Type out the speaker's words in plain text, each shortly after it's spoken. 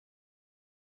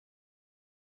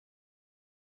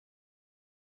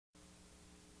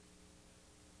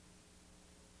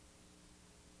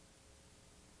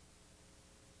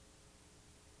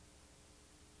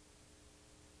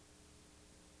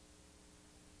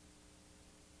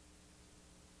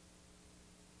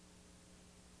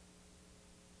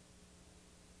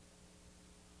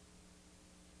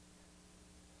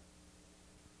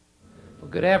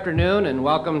Good afternoon and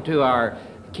welcome to our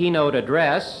keynote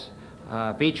address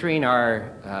featuring our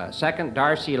second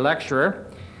Darcy lecturer.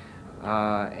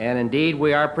 And indeed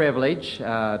we are privileged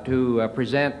to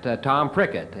present Tom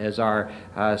Prickett as our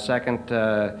second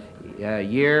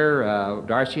year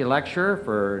Darcy lecturer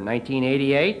for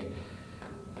 1988.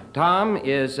 Tom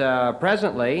is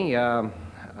presently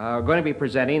going to be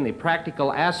presenting the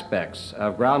practical aspects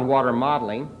of groundwater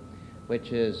modeling,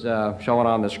 which is shown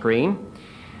on the screen.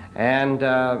 And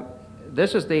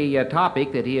this is the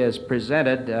topic that he has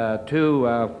presented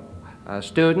to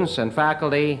students and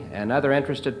faculty and other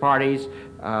interested parties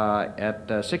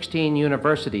at 16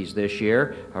 universities this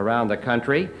year around the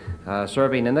country,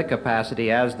 serving in the capacity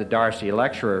as the Darcy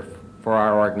lecturer for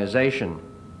our organization.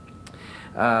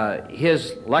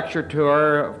 His lecture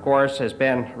tour, of course, has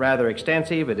been rather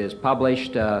extensive. It is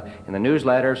published in the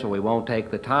newsletter, so we won't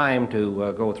take the time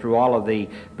to go through all of the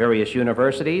various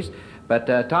universities.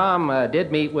 But Tom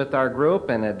did meet with our group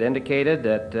and had indicated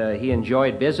that he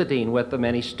enjoyed visiting with the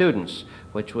many students,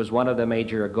 which was one of the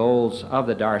major goals of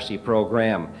the Darcy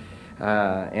program.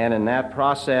 And in that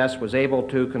process was able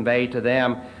to convey to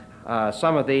them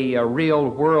some of the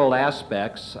real-world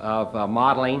aspects of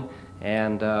modeling,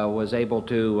 and was able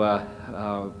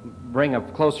to bring a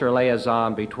closer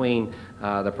liaison between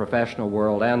the professional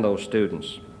world and those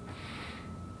students.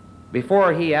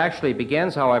 Before he actually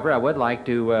begins, however, I would like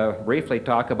to briefly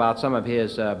talk about some of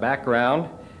his background.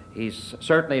 He's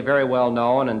certainly very well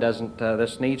known and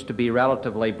this needs to be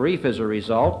relatively brief as a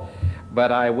result,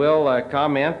 but I will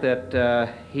comment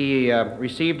that he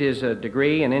received his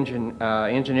degree in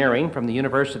engineering from the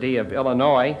University of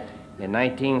Illinois in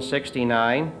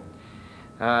 1969.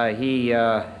 He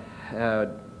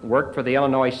worked for the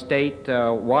Illinois State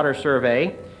Water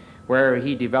Survey, where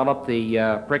he developed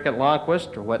the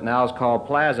Prickett-Lonnquist, or what now is called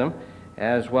PLASM,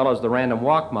 as well as the random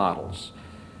walk models,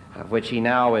 which he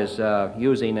now is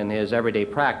using in his everyday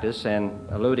practice and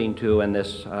alluding to in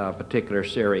this particular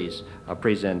series of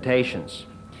presentations.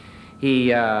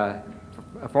 He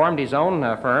formed his own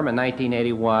firm in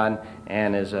 1981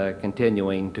 and is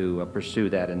continuing to pursue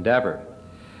that endeavor.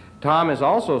 Tom has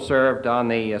also served on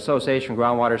the Association of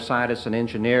Groundwater Scientists and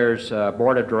Engineers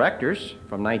Board of Directors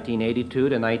from 1982 to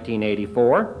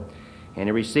 1984, and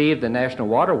he received the National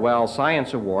Water Well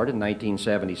Science Award in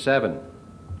 1977.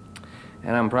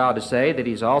 And I'm proud to say that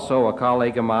he's also a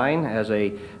colleague of mine as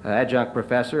an adjunct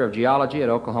professor of geology at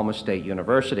Oklahoma State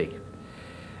University.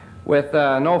 With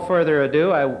no further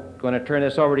ado, I'm going to turn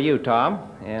this over to you, Tom,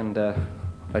 and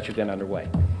let you get underway.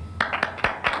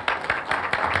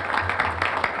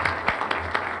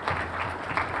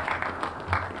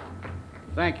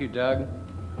 Thank you, Doug.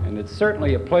 And it's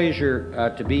certainly a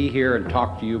pleasure to be here and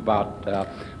talk to you about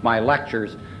my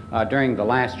lectures during the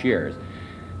last years.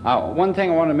 One thing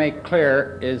I want to make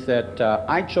clear is that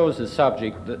I chose a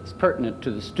subject that's pertinent to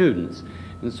the students,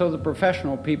 and so the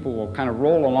professional people will kind of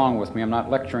roll along with me. I'm not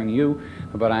lecturing you,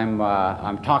 but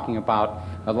I'm talking about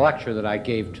a lecture that I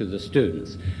gave to the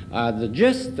students. The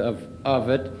gist of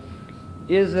it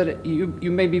is that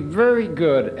you may be very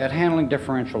good at handling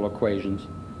differential equations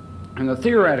and the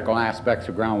theoretical aspects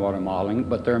of groundwater modeling,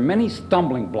 but there are many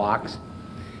stumbling blocks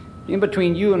in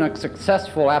between you and a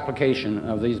successful application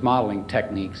of these modeling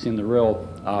techniques in the real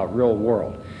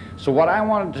world. So what I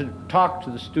wanted to talk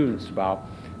to the students about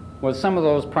was some of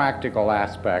those practical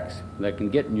aspects that can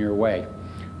get in your way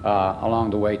along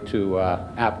the way to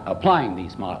applying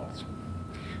these models.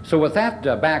 So with that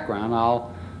background,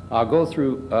 I'll go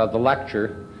through the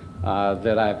lecture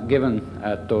that I've given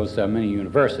at those many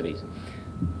universities.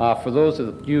 For those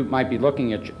of you who might be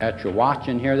looking at your watch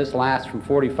in here, this lasts from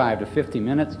 45 to 50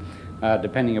 minutes,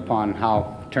 depending upon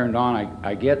how turned on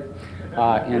I get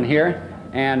in here,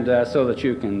 and so that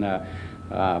you can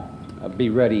be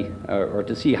ready or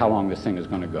to see how long this thing is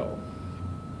going to go.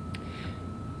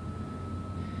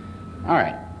 All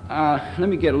right, let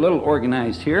me get a little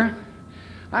organized here.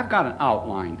 I've got an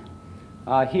outline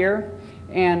here,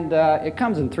 and it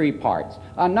comes in three parts.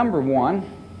 Number one,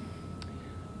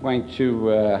 I'm going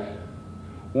to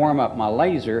warm up my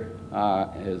laser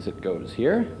as it goes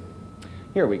here.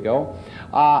 Here we go.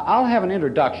 I'll have an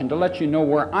introduction to let you know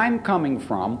where I'm coming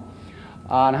from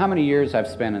and how many years I've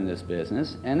spent in this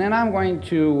business, and then I'm going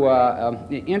to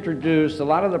introduce a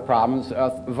lot of the problems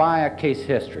via case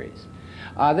histories.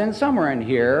 Then somewhere in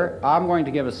here I'm going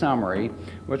to give a summary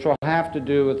which will have to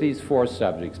do with these four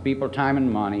subjects: people, time,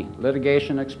 and money,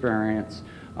 litigation experience,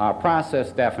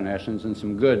 process definitions, and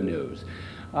some good news.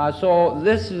 So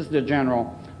this is the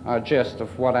general gist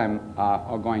of what I'm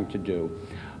going to do.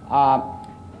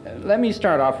 let me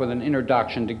start off with an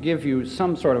introduction to give you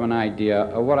some sort of an idea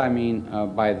of what I mean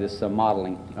by this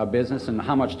modeling business and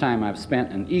how much time I've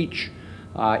spent in each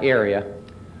area.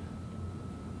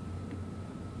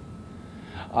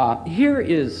 Here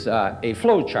is a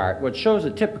flow chart which shows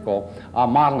a typical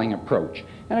modeling approach.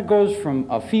 And it goes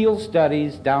from field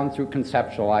studies down through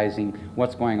conceptualizing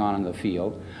what's going on in the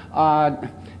field,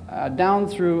 down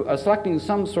through selecting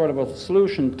some sort of a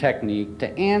solution technique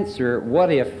to answer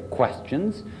what-if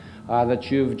questions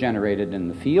that you've generated in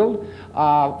the field,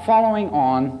 following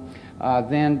on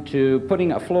then to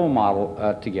putting a flow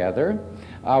model together,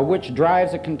 which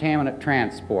drives a contaminant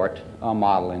transport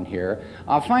model in here,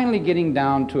 finally getting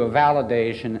down to a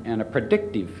validation and a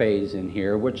predictive phase in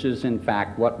here, which is in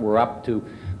fact what we're up to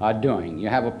doing. You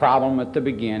have a problem at the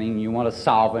beginning, you want to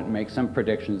solve it and make some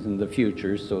predictions in the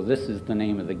future, so this is the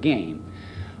name of the game.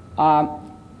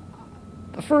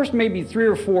 The first maybe 3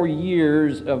 or 4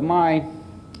 years of my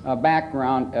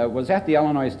background was at the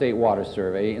Illinois State Water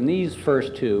Survey in these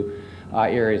first two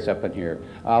areas up in here.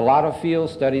 A lot of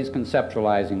field studies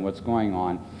conceptualizing what's going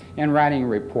on and writing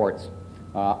reports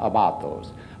about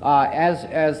those.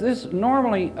 As this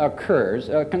normally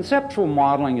occurs, conceptual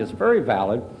modeling is very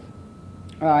valid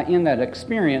in that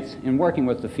experience in working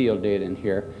with the field data in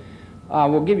here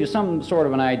will give you some sort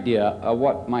of an idea of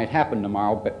what might happen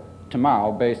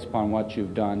tomorrow based upon what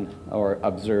you've done or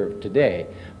observed today.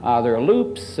 There are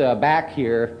loops back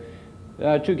here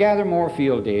to gather more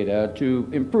field data to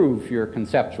improve your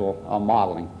conceptual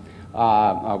modeling.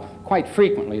 Quite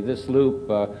frequently this loop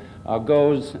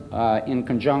goes in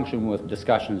conjunction with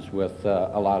discussions with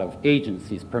a lot of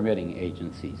agencies, permitting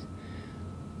agencies.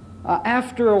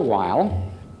 After a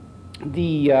while,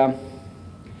 the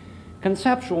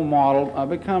conceptual model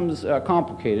becomes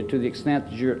complicated to the extent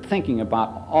that you're thinking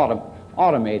about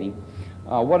automating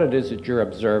what it is that you're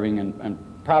observing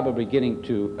and probably getting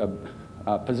to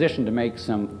a position to make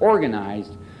some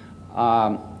organized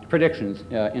predictions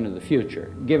into the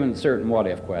future, given certain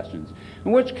what-if questions.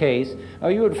 In which case,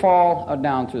 you would fall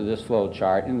down through this flow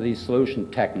chart into the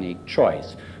solution technique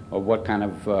choice of what kind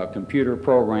of computer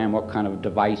program, what kind of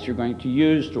device you're going to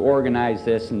use to organize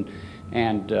this and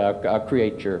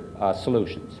create your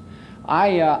solutions.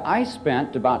 I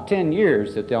spent about 10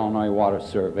 years at the Illinois Water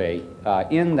Survey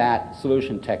in that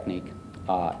solution technique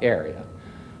area.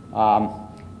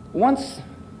 Once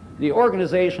the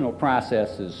organizational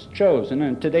process is chosen,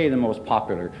 and today the most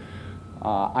popular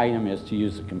item is to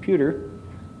use the computer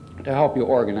to help you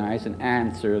organize and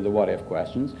answer the what-if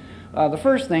questions, the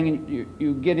first thing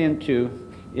you get into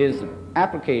is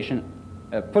application,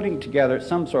 putting together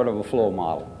some sort of a flow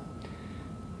model.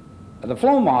 The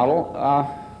flow model,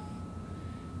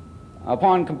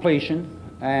 upon completion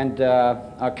and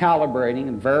calibrating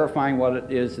and verifying what it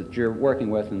is that you're working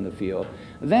with in the field,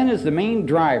 then is the main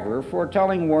driver for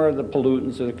telling where the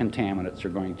pollutants or the contaminants are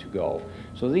going to go.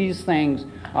 So these things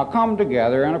come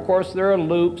together, and of course there are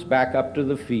loops back up to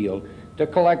the field to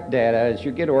collect data as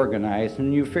you get organized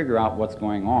and you figure out what's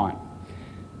going on.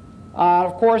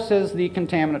 Of course, as the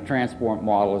contaminant transport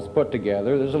model is put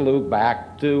together, there's a loop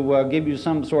back to give you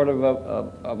some sort of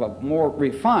a more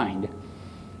refined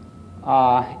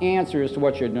answers to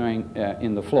what you're doing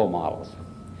in the flow models.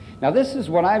 Now, this is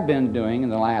what I've been doing in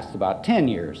the last about 10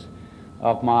 years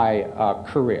of my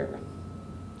career.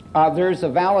 There's a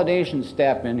validation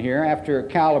step in here after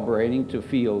calibrating to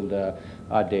field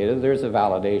data. There's a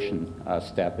validation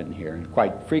step in here, and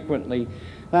quite frequently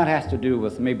that has to do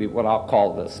with maybe what I'll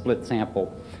call the split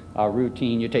sample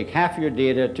routine. You take half your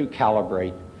data to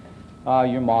calibrate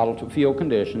your model to field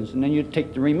conditions, and then you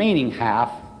take the remaining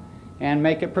half and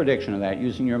make a prediction of that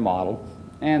using your model,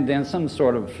 and then some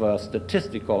sort of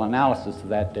statistical analysis of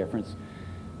that difference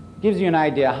gives you an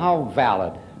idea how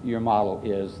valid your model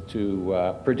is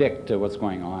to predict what's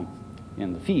going on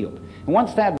in the field. And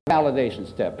once that validation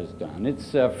step is done,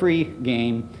 it's a free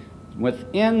game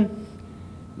within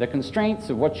the constraints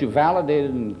of what you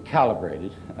validated and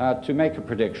calibrated to make a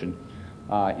prediction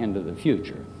into the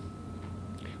future.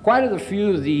 Quite a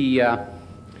few of the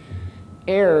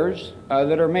errors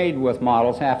that are made with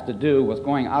models have to do with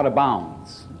going out of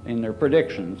bounds in their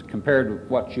predictions compared to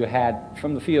what you had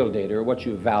from the field data or what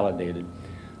you validated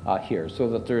here, so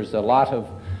that there's a lot of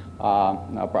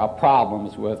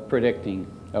problems with predicting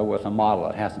with a model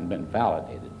that hasn't been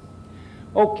validated.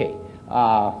 Okay,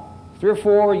 3 or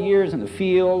 4 years in the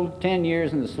field, 10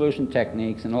 years in the solution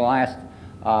techniques, and the last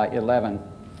 11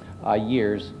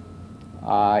 years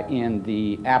in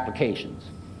the applications.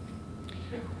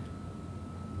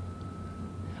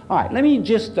 All right, let me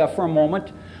just for a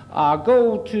moment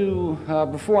go to,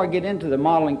 before I get into the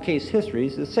modeling case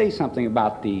histories, to say something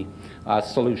about the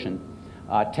solution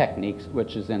techniques,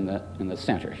 which is in the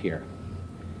center here.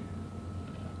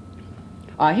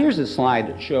 Here's a slide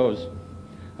that shows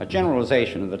a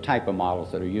generalization of the type of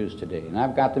models that are used today. And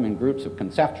I've got them in groups of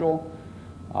conceptual,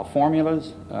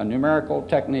 formulas, numerical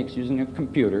techniques using a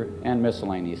computer, and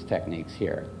miscellaneous techniques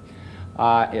here.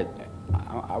 I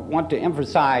want to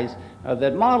emphasize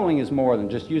that modeling is more than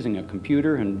just using a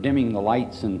computer and dimming the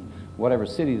lights in whatever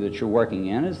city that you're working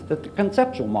in, is that the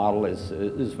conceptual model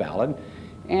is valid,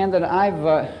 and that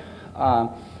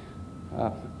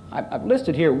I've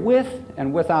listed here with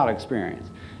and without experience,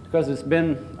 because it's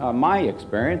been my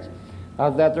experience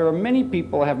that there are many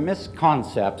people who have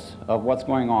misconceptions of what's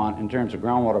going on in terms of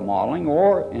groundwater modeling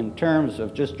or in terms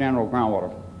of just general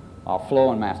groundwater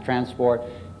flow and mass transport,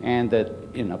 and that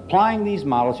in applying these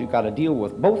models you've got to deal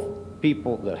with both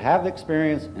people that have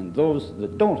experience and those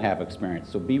that don't have experience.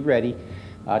 So be ready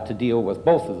to deal with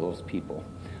both of those people.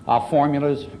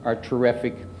 Formulas are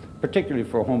terrific, particularly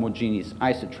for homogeneous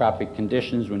isotropic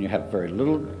conditions when you have very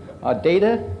little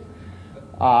data.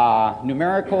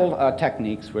 Numerical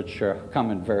techniques, which come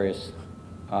in various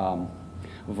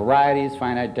varieties,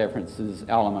 finite differences,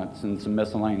 elements, and some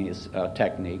miscellaneous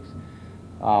techniques.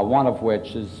 One of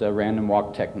which is a random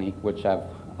walk technique, which I've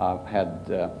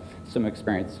had some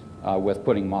experience with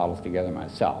putting models together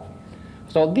myself.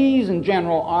 So these in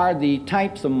general are the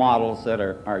types of models that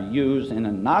are used, and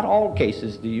in not all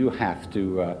cases do you have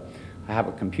to have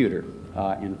a computer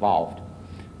involved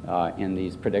in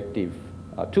these predictive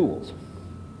tools.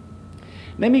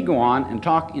 Let me go on and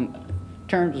talk in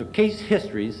terms of case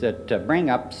histories that bring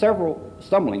up several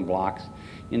stumbling blocks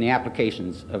in the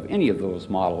applications of any of those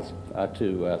models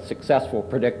to successful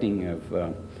predicting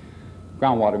of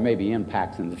groundwater maybe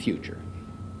impacts in the future.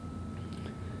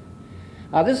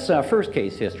 This first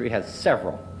case history has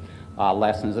several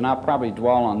lessons, and I'll probably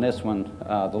dwell on this one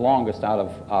the longest out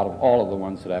of all of the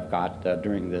ones that I've got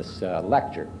during this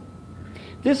lecture.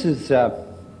 This is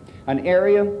an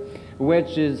area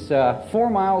which is 4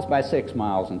 miles by 6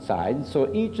 miles inside,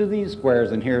 so each of these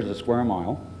squares, and here's a square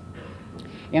mile,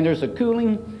 and there's a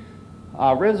cooling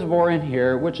reservoir in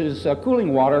here, which is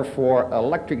cooling water for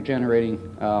electric generating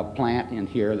plant in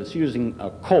here that's using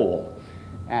coal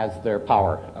as their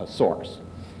power source.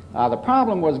 The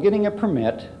problem was getting a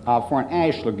permit for an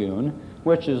ash lagoon,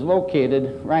 which is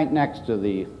located right next to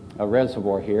the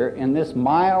reservoir here in this 1.5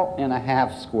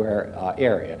 mile square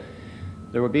area.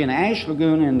 There would be an ash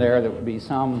lagoon in there that would be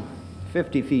some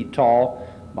 50 feet tall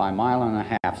by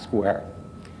 1.5 miles square.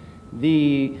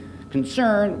 The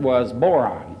concern was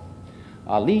boron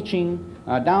leaching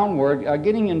downward,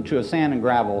 getting into a sand and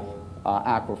gravel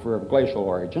aquifer of glacial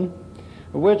origin,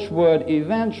 which would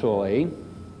eventually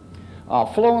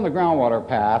flow in the groundwater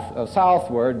path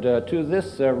southward to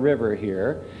this river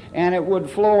here, and it would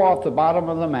flow off the bottom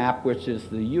of the map, which is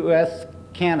the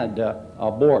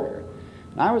U.S.-Canada border.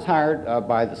 And I was hired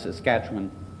by the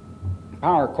Saskatchewan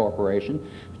Power Corporation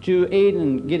to aid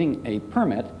in getting a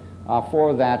permit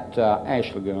for that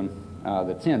ash lagoon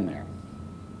that's in there.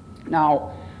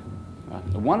 Now,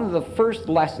 one of the first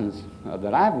lessons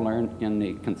that I've learned in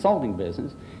the consulting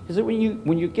business is that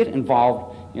when you get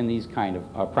involved in these kind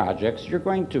of projects, you're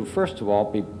going to, first of all,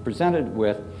 be presented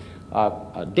with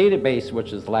a database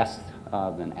which is less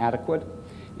than adequate.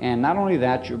 And not only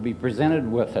that, you'll be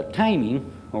presented with a timing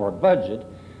or a budget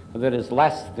that is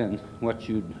less than what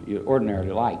you'd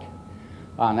ordinarily like.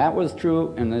 And that was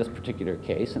true in this particular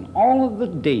case. And all of the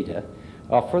data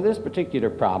for this particular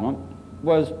problem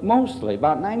was mostly,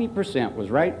 about 90% was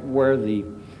right where the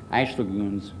ash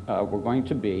lagoons were going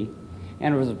to be.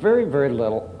 And there was very, very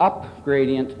little up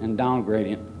gradient and down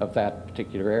gradient of that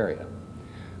particular area.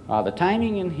 The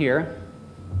timing in here,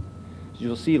 as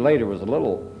you'll see later, was a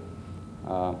little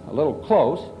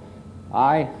close.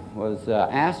 I was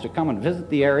asked to come and visit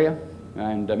the area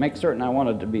and make certain I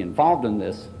wanted to be involved in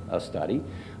this study,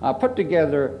 put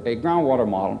together a groundwater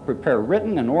model, prepare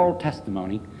written and oral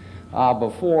testimony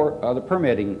before the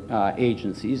permitting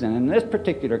agencies, and in this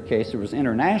particular case there was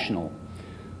international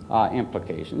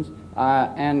implications,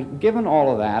 and given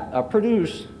all of that,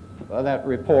 produce that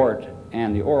report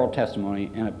and the oral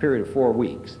testimony in a period of 4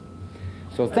 weeks.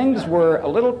 So things were a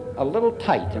little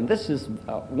tight, and this is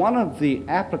one of the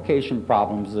application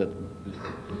problems that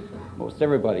most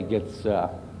everybody gets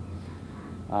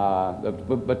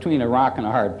between a rock and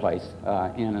a hard place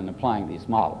in and applying these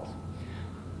models.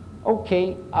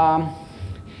 Okay,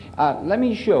 let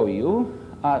me show you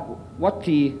what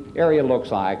the area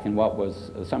looks like and what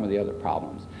was some of the other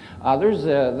problems. There's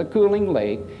the cooling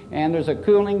lake, and there's a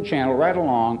cooling channel right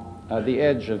along the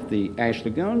edge of the ash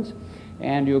lagoons,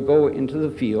 and you'll go into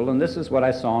the field, and this is what I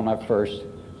saw when I first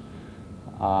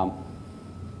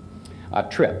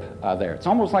trip there. It's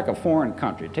almost like a foreign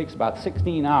country. It takes about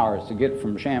 16 hours to get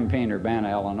from Champaign,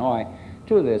 Urbana, Illinois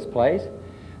to this place.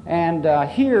 And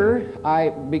here I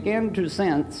began to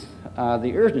sense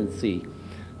the urgency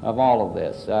of all of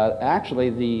this.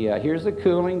 Actually, here's the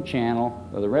cooling channel.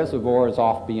 The reservoir is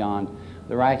off beyond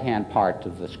the right-hand part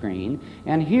of the screen.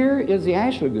 And here is the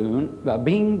ash lagoon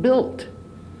being built.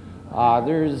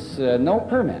 There's no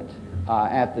permit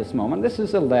at this moment. This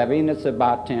is a levee, and it's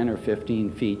about 10 or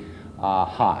 15 feet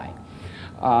high.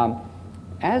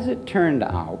 As it turned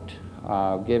out,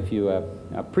 I'll give you a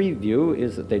preview,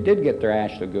 is that they did get their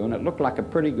ash lagoon. It looked like a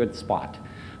pretty good spot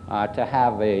to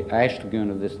have a ash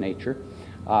lagoon of this nature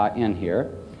in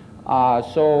here.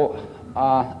 So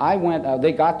I went,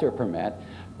 they got their permit.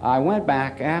 I went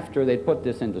back after they put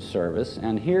this into service,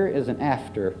 and here is an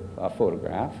after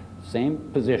photograph, same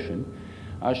position,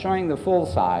 showing the full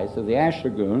size of the ash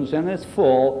lagoons, and it's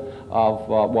full of,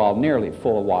 well, nearly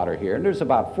full of water here. And there's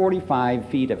about 45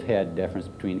 feet of head difference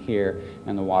between here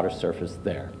and the water surface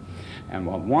there. And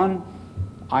one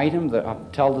item that I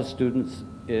tell the students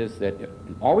is that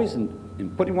always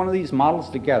in putting one of these models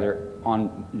together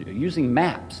on using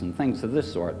maps and things of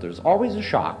this sort, there's always a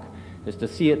shock is to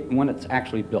see it when it's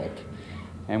actually built.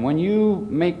 And when you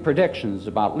make predictions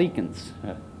about leakings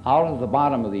out of the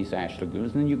bottom of these ash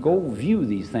lagoons, and then you go view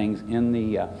these things in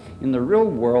the real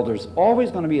world, there's always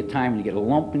going to be a time when you get a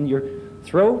lump in your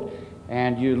throat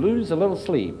and you lose a little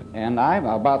sleep. And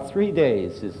about 3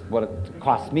 days is what it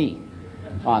cost me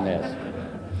on this.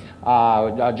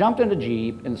 I jumped in a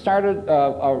Jeep and started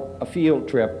a field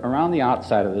trip around the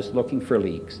outside of this looking for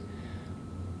leaks.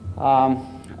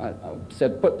 I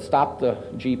said, stop the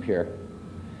Jeep here.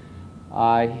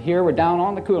 Here we're down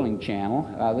on the cooling channel.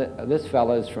 This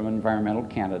fella is from Environmental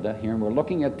Canada here, and we're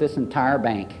looking at this entire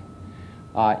bank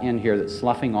in here that's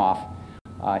sloughing off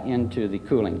into the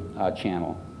cooling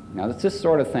channel. Now, it's this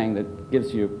sort of thing that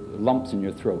gives you lumps in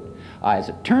your throat. As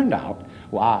it turned out,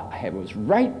 it was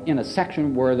right in a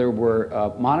section where there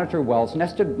were monitor wells,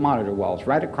 nested monitor wells,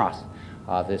 right across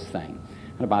this thing.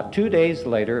 And about 2 days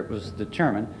later, it was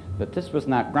determined that this was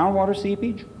not groundwater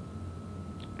seepage,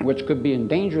 which could be in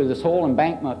danger of this whole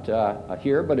embankment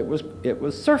here, but it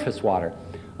was surface water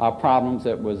problems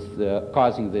that was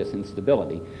causing this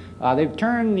instability. They've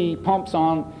turned the pumps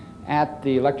on at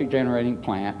the electric generating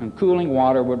plant, and cooling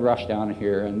water would rush down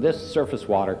here, and this surface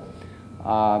water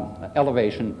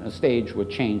elevation stage would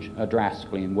change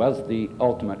drastically, and was the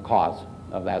ultimate cause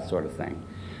of that sort of thing.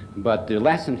 But the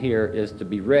lesson here is to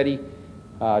be ready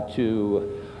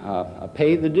to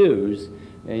pay the dues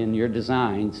in your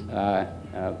designs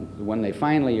when they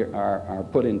finally are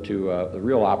put into the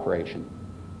real operation.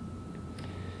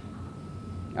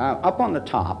 Up on the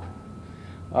top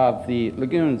of the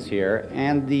lagoons here,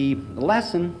 and the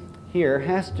lesson here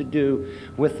has to do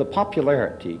with the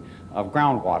popularity of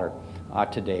groundwater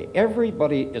today.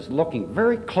 Everybody is looking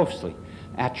very closely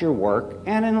at your work,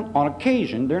 and on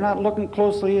occasion they're not looking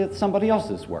closely at somebody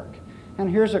else's work. And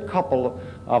here's a couple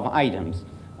of items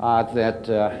that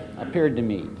appeared to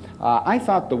me. I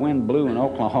thought the wind blew in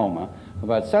Oklahoma,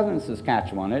 but southern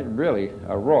Saskatchewan, it really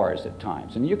roars at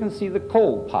times. And you can see the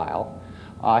coal pile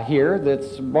here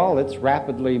that's, well, it's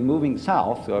rapidly moving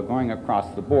south, going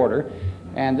across the border.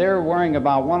 And they're worrying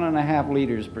about 1.5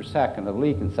 liters per second of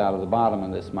leakage out of the bottom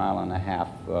of this 1.5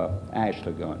 mile ash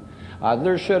lagoon.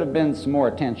 There should have been some more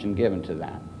attention given to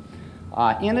that.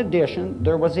 In addition,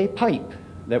 there was a pipe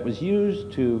that was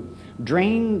used to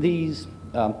drain these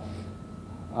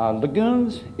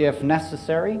lagoons, if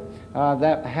necessary,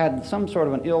 that had some sort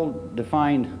of an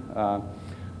ill-defined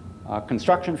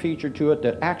construction feature to it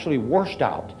that actually washed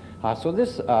out. So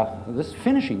this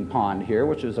finishing pond here,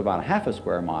 which is about 1/2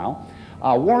 square mile,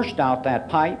 washed out that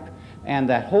pipe, and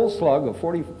that whole slug of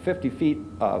 50 feet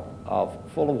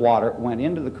full of water went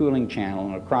into the cooling channel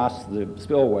and across the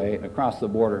spillway, across the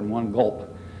border in one gulp.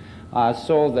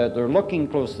 So that they're looking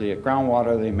closely at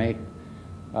groundwater, they may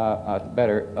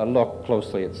better look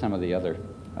closely at some of the other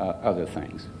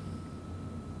things.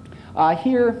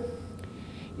 Here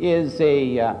is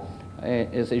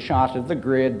a shot of the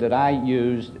grid that I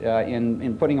used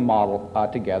in putting a model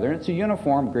together. It's a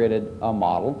uniform gridded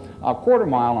model, a 1/4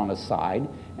 mile on a side,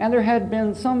 and there had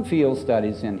been some field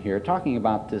studies in here talking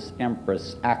about this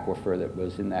Empress aquifer that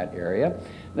was in that area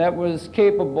that was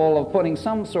capable of putting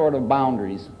some sort of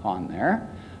boundaries on there.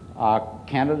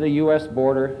 Canada-U.S.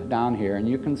 border down here, and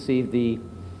you can see the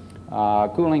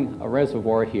cooling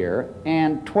reservoir here,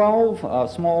 and 12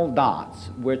 small dots,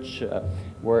 which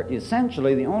were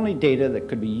essentially the only data that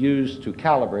could be used to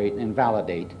calibrate and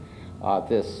validate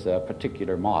this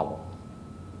particular model.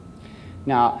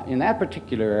 Now, in that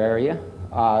particular area,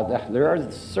 there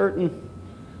is certain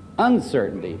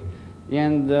uncertainty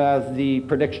in the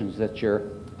predictions that you're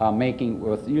making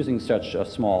with using such a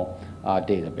small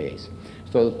database.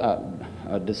 So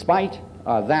despite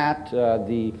that,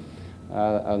 the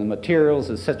materials,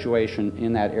 the situation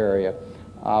in that area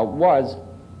was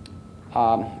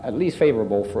at least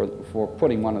favorable for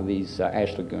putting one of these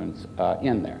ash lagoons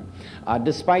in there.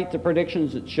 Despite the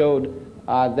predictions that showed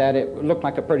that it looked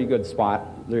like a pretty good spot,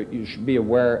 you should be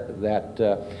aware that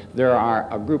there are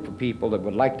a group of people that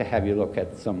would like to have you look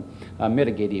at some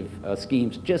mitigative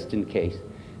schemes just in case.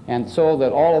 And so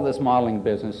that all of this modeling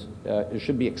business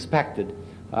should be expected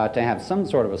to have some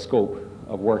sort of a scope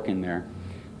of work in there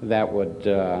that would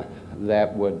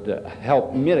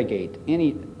help mitigate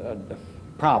any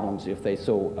problems if they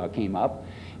so came up.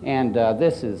 And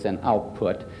this is an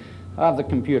output of the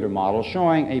computer model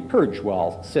showing a purge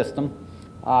well system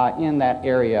in that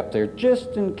area up there,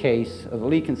 just in case the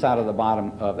leak inside of the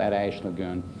bottom of that ash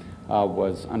lagoon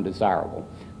was undesirable.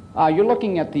 You're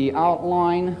looking at the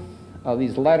outline.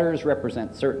 These letters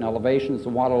represent certain elevations, the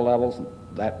water levels.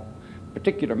 That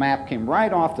particular map came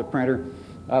right off the printer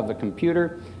of the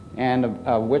computer, and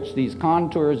of which these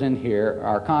contours in here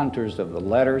are contours of the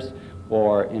letters,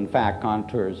 or in fact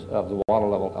contours of the water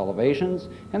level elevations.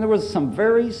 And there was some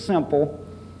very simple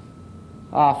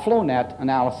flow net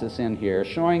analysis in here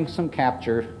showing some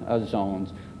capture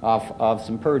zones of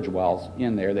some purge wells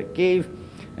in there that gave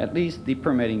at least the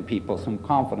permitting people some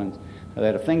confidence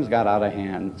that if things got out of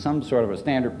hand, some sort of a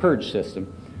standard purge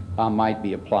system might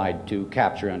be applied to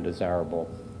capture undesirable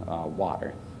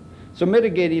water. So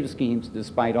mitigative schemes,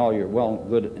 despite all your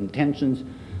good intentions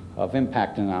of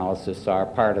impact analysis, are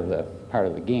part of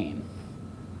the game.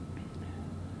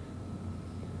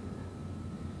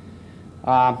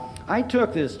 I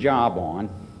took this job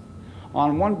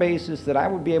on one basis that I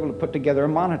would be able to put together a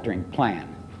monitoring plan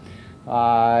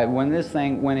when this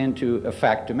thing went into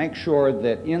effect to make sure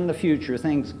that in the future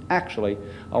things actually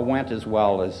went as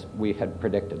well as we had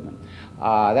predicted them.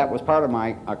 That was part of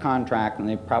my contract, and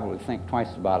they probably think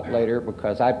twice about it later,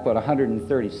 because I put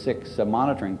 136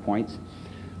 monitoring points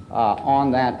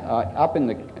on that up in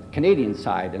the Canadian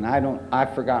side, and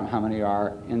I've forgotten how many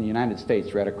are in the United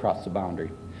States right across the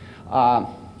boundary.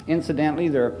 Incidentally,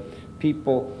 there are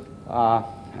people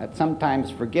that sometimes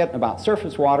forget about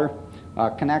surface water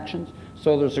connections.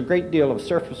 So there's a great deal of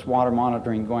surface water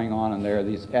monitoring going on in there.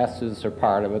 These S's are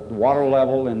part of it. The water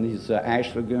level in these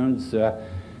ash lagoons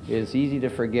is easy to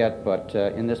forget, but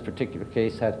in this particular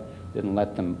case, I didn't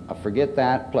let them forget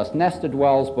that. Plus nested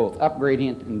wells, both up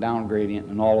gradient and down gradient,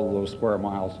 and all of those square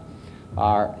miles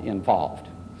are involved.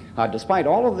 Despite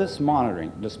all of this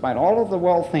monitoring, despite all of the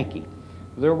well thinking,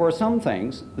 there were some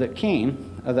things that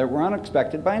came that were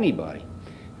unexpected by anybody.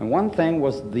 And one thing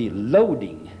was the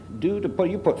loading.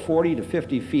 You put 40 to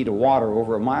 50 feet of water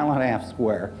over 1.5 miles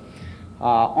square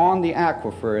on the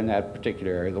aquifer in that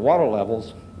particular area. The water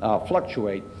levels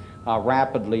fluctuate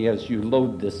rapidly as you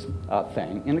load this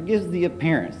thing, and it gives the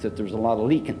appearance that there's a lot of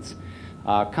leakage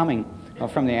coming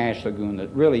from the ash lagoon that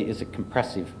really is a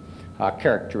compressive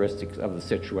characteristic of the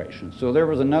situation. So there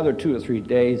was another 2 or 3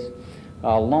 days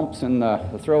lumps in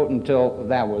the throat until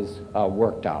that was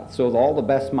worked out. So all the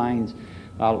best minds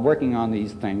working on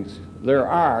these things, there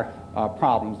are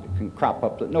problems that can crop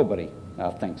up that nobody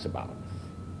thinks about.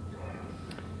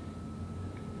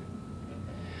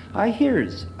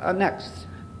 Here's a next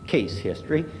case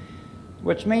history,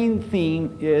 which main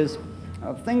theme is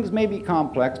things may be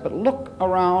complex, but look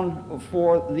around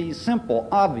for these simple,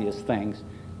 obvious things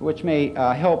which may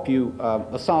help you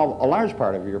solve a large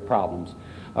part of your problems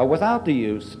without the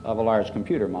use of a large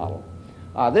computer model.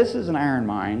 This is an iron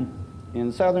mine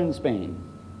in southern Spain.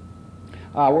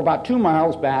 We're about 2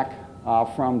 miles back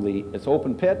from its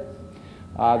open pit.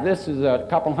 This is a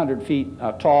couple hundred feet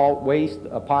tall waste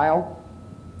pile.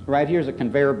 Right here's a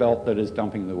conveyor belt that is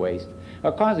dumping the waste,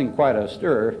 causing quite a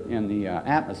stir in the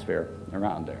atmosphere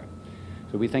around there.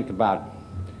 So we think about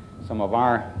some of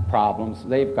our problems.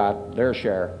 They've got their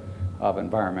share of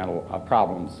environmental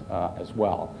problems as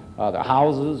well. Their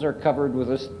houses are covered with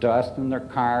this dust, and their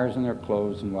cars and their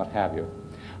clothes and what have you.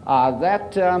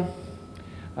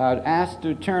 Asked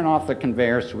to turn off the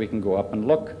conveyor so we can go up and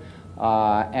look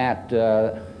at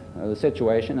the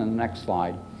situation, and the next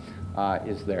slide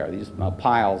is there. These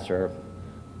piles are a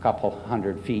couple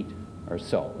hundred feet or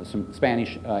so. There's some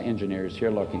Spanish engineers here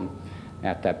looking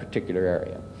at that particular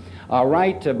area.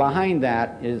 Right behind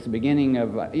that is the beginning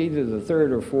of either the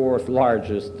 3rd or 4th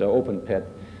largest open pit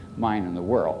mine in the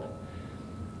world.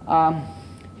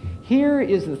 Here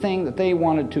is the thing that they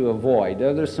wanted to avoid.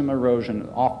 There's some erosion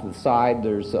off to the side.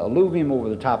 There's alluvium over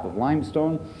the top of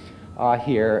limestone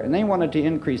here, and they wanted to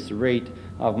increase the rate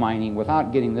of mining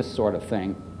without getting this sort of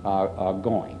thing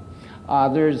going.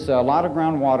 There's a lot of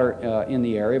groundwater in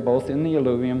the area, both in the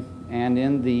alluvium and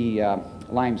in the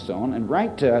limestone, and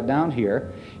right down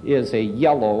here is a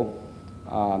yellow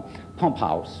pump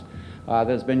house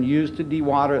that's been used to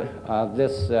dewater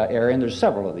this area, and there's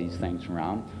several of these things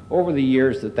around over the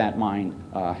years that that mine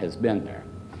has been there.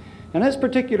 In this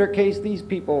particular case, these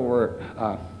people were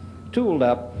tooled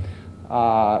up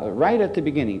right at the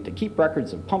beginning to keep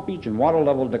records of pumpage and water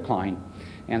level decline,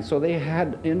 and so they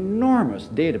had enormous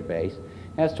database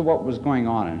as to what was going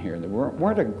on in here. There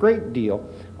weren't a great deal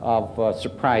of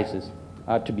surprises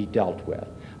to be dealt with.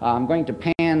 I'm going to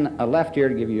pan left here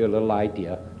to give you a little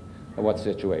idea of what the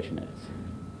situation is.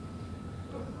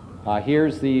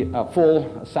 Here's the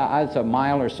full size, a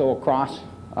mile or so across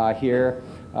here,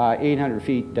 800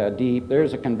 feet deep.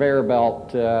 There's a conveyor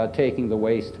belt taking the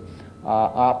waste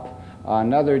up.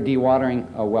 Another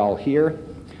dewatering well here,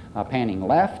 panning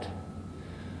left.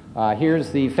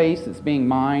 Here's the face that's being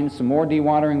mined, some more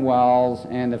dewatering wells,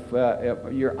 and if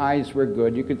your eyes were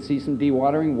good, you could see some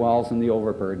dewatering wells in the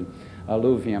overburden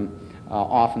alluvium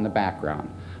off in the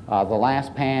background. The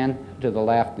last pan to the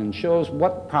left and shows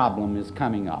what problem is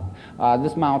coming up.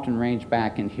 This mountain range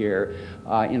back in here,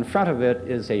 in front of it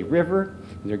is a river.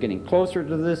 They're getting closer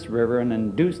to this river, and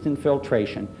induced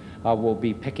infiltration will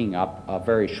be picking up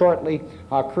very shortly,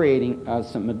 creating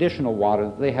some additional water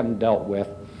that they haven't dealt with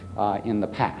in the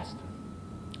past.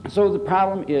 So the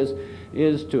problem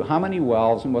is to how many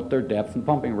wells and what their depth and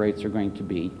pumping rates are going to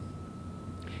be.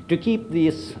 To keep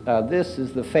this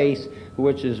is the face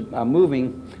which is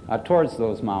moving towards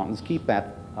those mountains, keep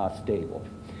that stable.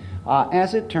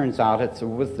 As it turns out, it's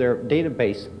with their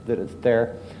database that it's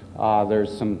there.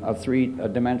 There's some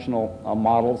three-dimensional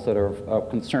models that are of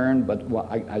concern, but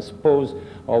I suppose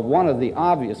one of the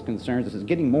obvious concerns is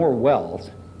getting more wells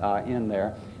in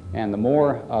there, and the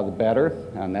more the better,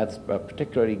 and that's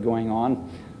particularly going on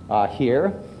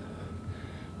here.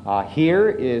 Here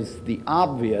is the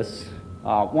obvious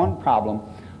one problem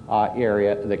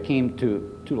area that came to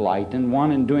light, and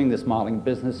one in doing this modeling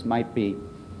business might be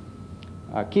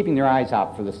keeping their eyes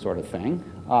out for this sort of thing.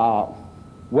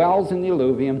 Wells in the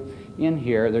alluvium in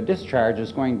here, their discharge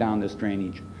is going down this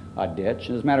drainage ditch.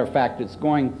 As a matter of fact, it's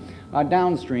going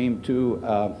downstream to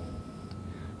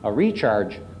a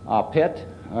recharge pit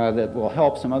that will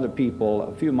help some other people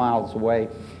a few miles away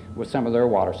with some of their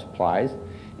water supplies.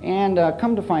 And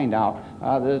come to find out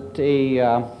that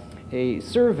a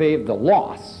survey of the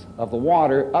loss of the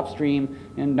water upstream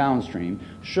and downstream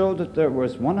showed that there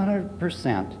was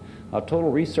 100% of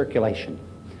total recirculation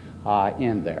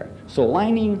in there. So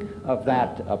lining of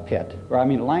that pit, or I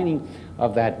mean lining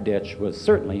of that ditch was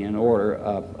certainly in order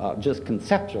of just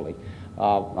conceptually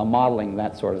modeling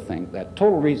that sort of thing. That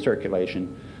total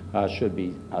recirculation should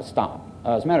be stopped.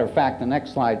 As a matter of fact, the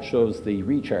next slide shows the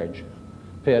recharge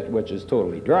pit, which is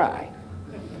totally dry.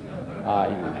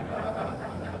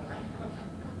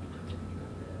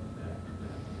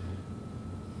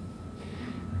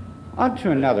 On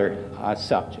to another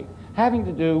subject, having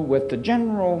to do with the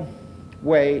general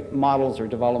way models are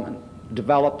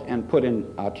developed and put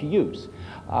into use.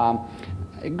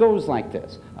 It goes like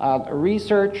this. A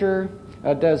researcher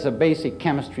does a basic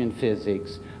chemistry and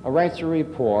physics, writes a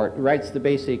report, writes the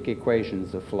basic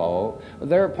equations of flow.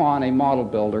 Thereupon, a model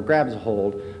builder grabs a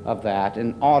hold of that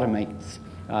and automates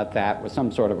that with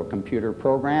some sort of a computer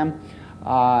program,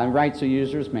 and writes a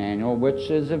user's manual, which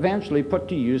is eventually put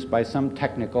to use by some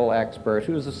technical expert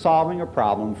who is solving a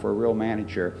problem for a real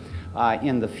manager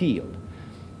in the field.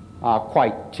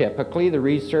 Quite typically, the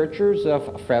researchers of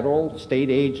a federal,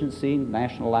 state agency,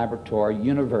 national laboratory,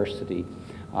 university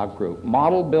group.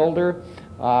 Model builder,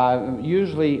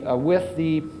 usually with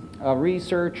the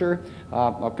researcher,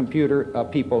 computer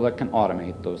people that can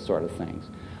automate those sort of things.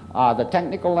 The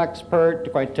technical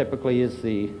expert quite typically is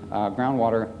the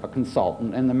groundwater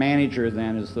consultant, and the manager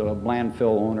then is the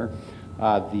landfill owner,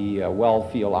 the well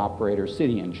field operator,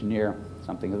 city engineer,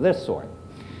 something of this sort.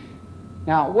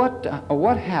 Now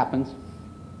what happens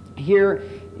here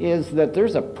is that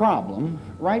there's a problem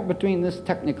right between this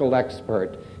technical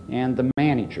expert and the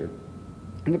manager.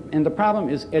 And the problem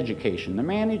is education. The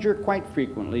manager quite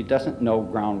frequently doesn't know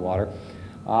groundwater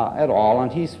at all,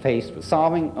 and he's faced with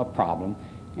solving a problem,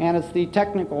 and it's the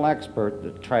technical expert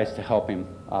that tries to help him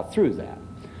through that.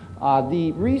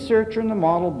 The researcher and the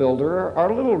model builder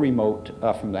are a little remote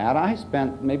from that. I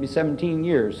spent maybe 17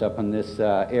 years up in this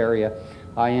area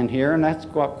in here, and that's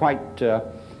quite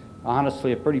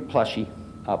honestly a pretty plushy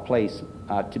place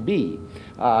to be.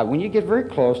 When you get very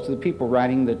close to the people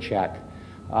writing the check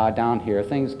down here,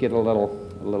 things get a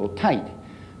little tight.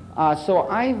 So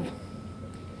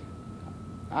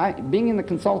being in the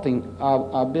consulting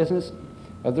business,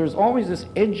 there's always this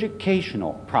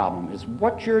educational problem. Is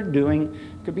what you're doing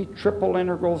could be triple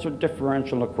integrals or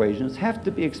differential equations, have to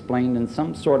be explained in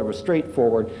some sort of a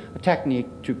straightforward technique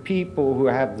to people who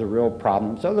have the real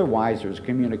problems. Otherwise, there's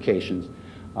communications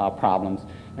problems,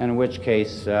 and in which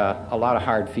case a lot of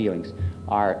hard feelings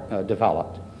are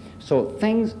developed. So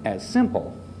things as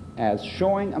simple as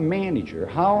showing a manager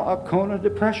how a cone of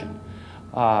depression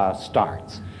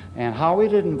starts and how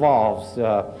it involves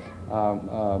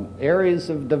areas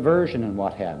of diversion and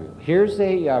what have you. Here's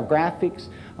a graphics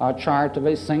chart of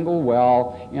a single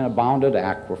well in a bounded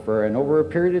aquifer, and over a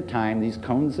period of time these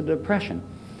cones of depression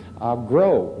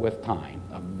grow with time.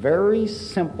 A very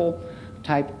simple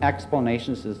type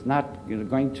explanations is not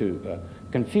going to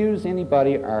confuse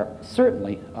anybody, are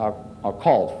certainly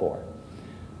called for.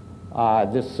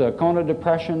 This cone of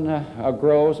depression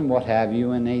grows and what have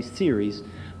you in a series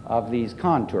of these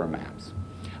contour maps.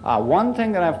 One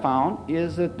thing that I've found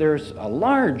is that there's a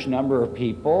large number of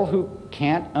people who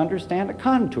can't understand a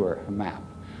contour map.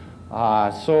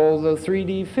 So the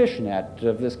 3D fishnet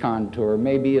of this contour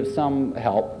may be of some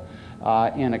help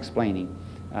in explaining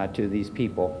to these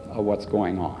people what's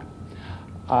going on.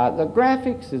 The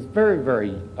graphics is very,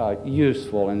 very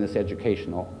useful in this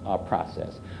educational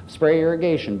process. Spray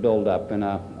irrigation buildup in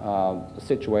a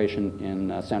situation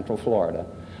in Central Florida.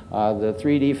 The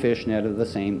 3D fishnet of the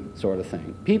same sort of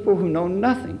thing. People who know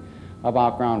nothing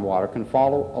about groundwater can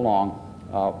follow along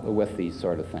with these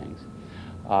sort of things.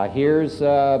 Here's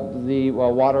the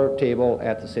water table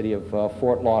at the city of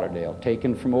Fort Lauderdale,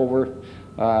 taken from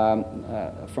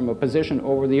from a position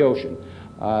over the ocean.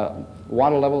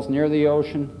 Water levels near the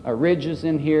ocean, ridges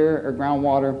in here are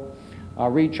groundwater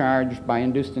recharged by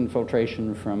induced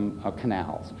infiltration from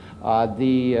canals.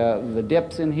 The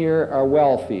dips in here are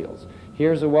well fields.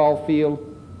 Here's a well field,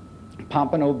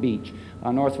 Pompano Beach,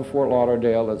 north of Fort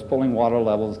Lauderdale, that's pulling water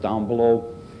levels down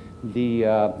below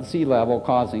the sea level,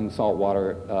 causing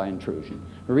saltwater intrusion.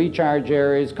 Recharge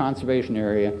areas, conservation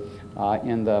area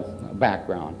in the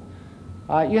background.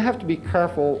 You have to be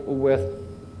careful with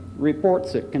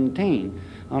reports that contain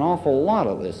an awful lot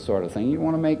of this sort of thing. You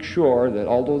want to make sure that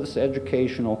although this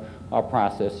educational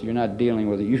process, you're not dealing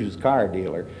with a used car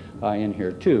dealer in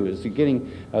here too. Is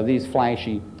getting these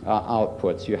flashy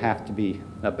outputs, you have to be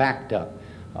backed up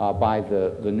by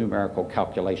the numerical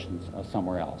calculations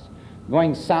somewhere else.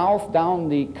 Going south down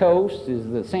the coast is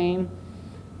the same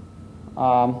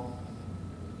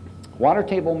water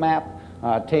table map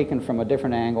taken from a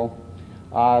different angle.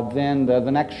 Then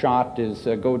the next shot is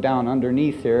go down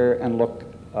underneath here and look,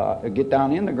 get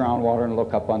down in the groundwater and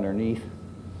look up underneath.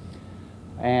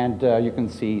 And you can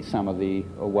see some of the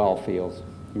well fields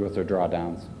with their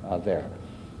drawdowns there.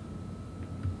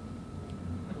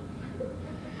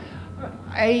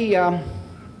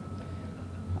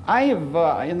 I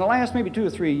have, in the last maybe 2 or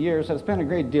 3 years, I've spent a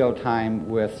great deal of time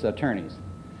with attorneys.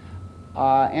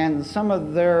 And some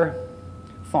of their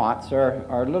thoughts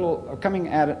are coming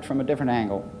at it from a different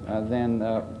angle than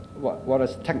what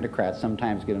us technocrats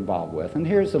sometimes get involved with. And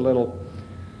here's a little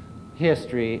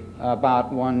history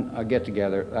about one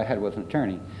get-together I had with an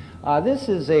attorney. This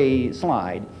is a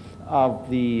slide of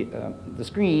the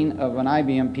screen of an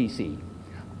IBM PC.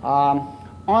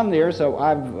 On there, so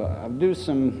I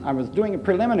was doing a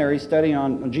preliminary study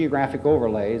on geographic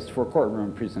overlays for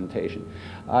courtroom presentation.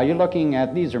 You're looking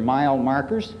at, these are mile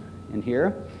markers in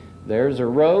here. There's a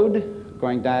road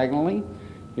going diagonally.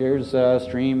 Here's a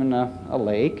stream and a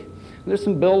lake. There's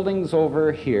some buildings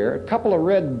over here. A couple of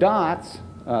red dots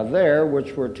there,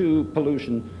 which were 2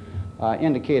 pollution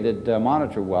indicated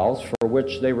monitor wells for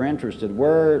which they were interested.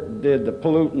 Where did the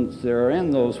pollutants that are in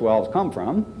those wells come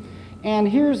from? And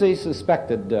here's a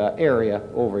suspected area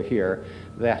over here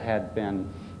that had been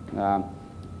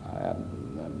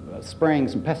spraying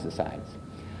some pesticides.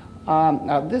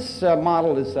 Now this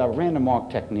model is a random walk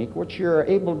technique, which you're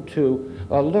able to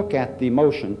look at the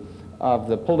motion of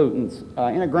the pollutants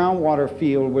in a groundwater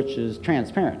field which is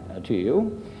transparent to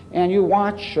you, and you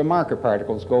watch marker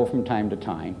particles go from time to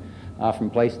time, from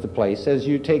place to place, as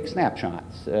you take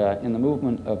snapshots in the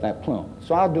movement of that plume.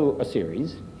 So I'll do a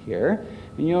series here,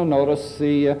 and you'll notice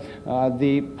the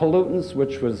pollutants,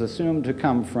 which was assumed to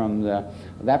come from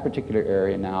that particular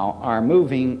area now, are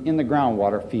moving in the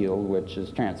groundwater field, which is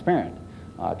transparent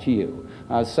to you.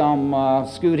 Some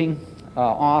scooting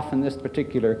off in this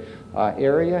particular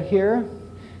area here,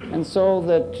 and so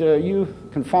that you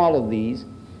can follow these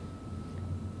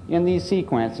in these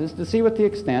sequences to see what the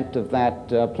extent of that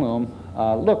plume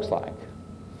looks like.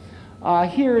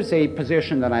 Here's a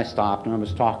position that I stopped and I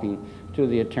was talking to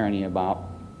the attorney about.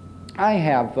 I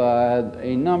have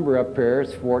a number up here.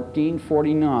 It's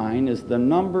 1449 is the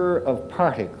number of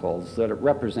particles that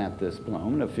represent this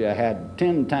plume. If you had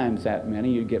 10 times that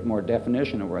many, you'd get more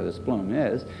definition of where this plume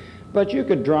is. But you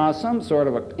could draw some sort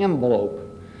of an envelope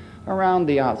around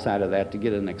the outside of that to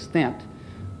get an extent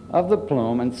of the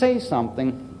plume and say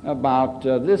something about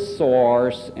this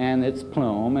source and its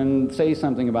plume, and say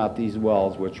something about these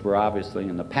wells, which were obviously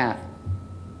in the path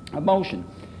of motion.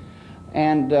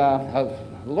 And the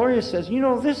lawyer says, you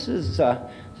know, this is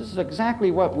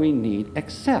exactly what we need,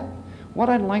 except what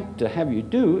I'd like to have you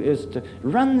do is to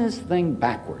run this thing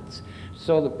backwards.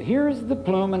 So that here's the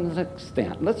plume and its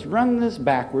extent. Let's run this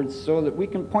backwards so that we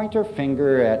can point our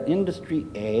finger at industry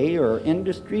A or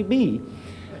industry B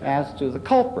as to the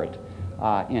culprit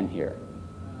in here.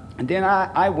 And then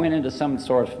I went into some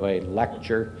sort of a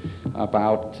lecture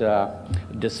about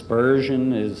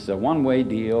dispersion is a one-way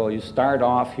deal. You start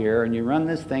off here and you run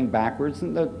this thing backwards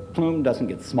and the plume doesn't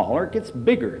get smaller, it gets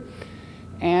bigger.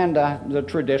 And the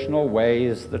traditional way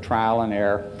is the trial and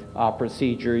error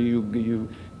procedure.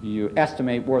 You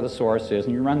estimate where the source is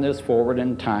and you run this forward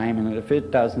in time, and if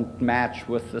it doesn't match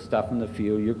with the stuff in the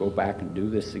field, you go back and do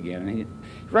this again. And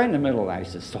right in the middle of that, he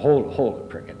says, hold it,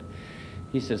 Prickett.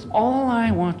 He says, all I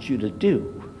want you to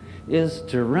do is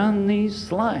to run these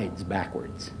slides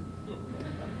backwards.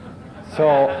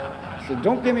 So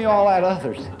don't give me all that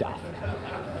other stuff.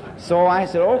 So I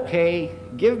said, okay,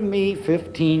 give me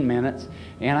 15 minutes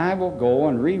and I will go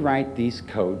and rewrite this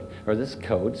code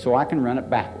so I can run it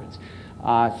backwards.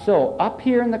 So up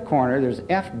here in the corner, there's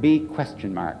FB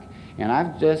question mark. And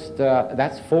I've just,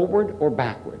 that's forward or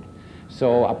backward.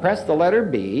 So I press the letter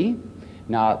B.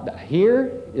 Now,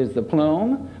 here is the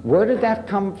plume. Where did that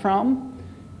come from?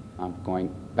 I'm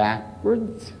going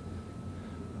backwards.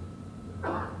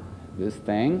 This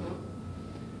thing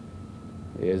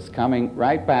is coming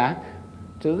right back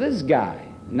to this guy.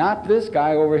 Not this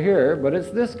guy over here, but it's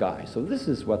this guy. So this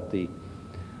is what the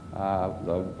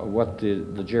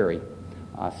jury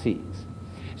sees.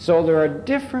 So there are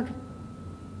different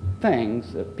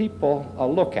things that people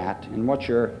look at in what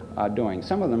you're doing.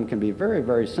 Some of them can be very,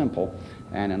 very simple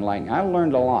and enlightening. I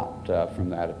learned a lot from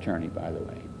that attorney, by the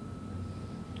way.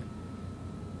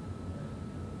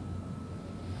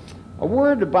 A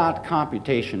word about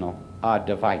computational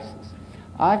devices.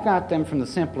 I've got them from the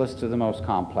simplest to the most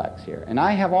complex here. And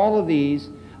I have all of these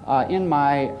in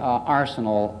my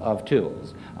arsenal of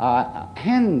tools.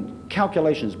 Hand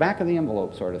calculations, back of the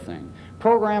envelope sort of thing.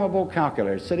 Programmable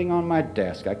calculators sitting on my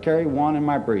desk. I carry one in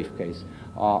my briefcase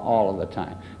all of the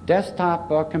time.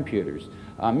 Desktop computers,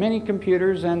 mini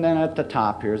computers, and then at the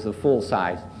top here's the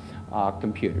full-size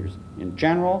computers. In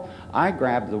general, I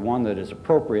grab the one that is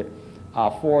appropriate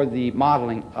for the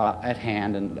modeling at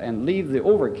hand and leave the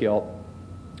overkill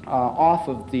off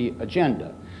of the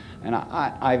agenda. And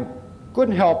I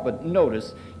couldn't help but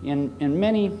notice in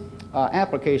many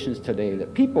applications today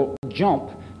that people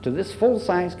jump to this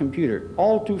full-size computer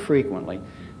all too frequently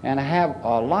and have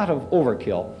a lot of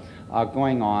overkill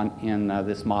going on in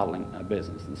this modeling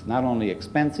business. It's not only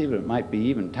expensive, it might be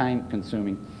even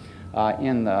time-consuming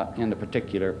in the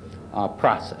particular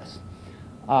process.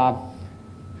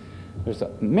 There's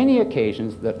many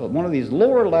occasions that one of these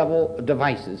lower-level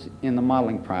devices in the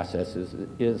modeling process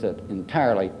is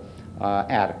entirely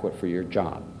adequate for your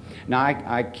job. Now,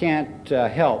 I can't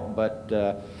help but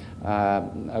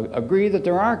agree that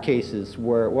there are cases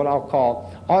where what I'll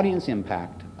call audience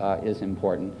impact is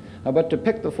important, but to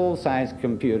pick the full-size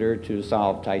computer to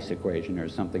solve Tice equation or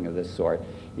something of this sort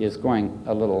is going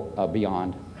a little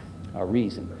beyond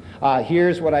reason.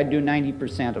 Here's what I do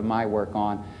 90% of my work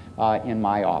on in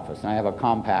my office. I have a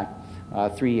compact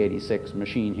 386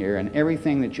 machine here, and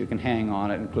everything that you can hang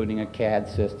on it, including a CAD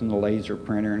system, a laser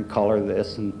printer, and color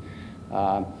this, and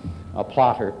a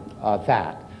plotter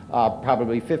that.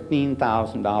 Probably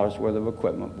 $15,000 worth of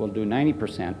equipment will do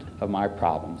 90% of my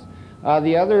problems.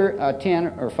 The other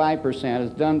 10 or 5%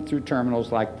 is done through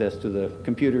terminals like this to the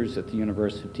computers at the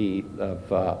University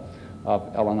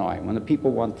of Illinois, when the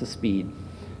people want the speed.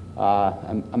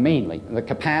 Mainly, the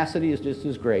capacity is just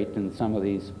as great in some of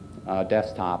these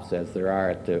desktops as there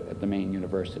are at the main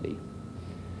university.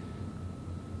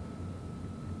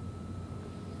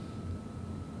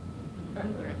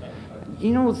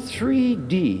 You know,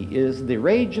 3D is the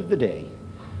rage of the day.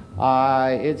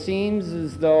 It seems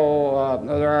as though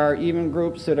there are even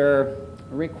groups that are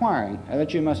requiring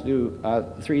that you must do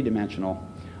three-dimensional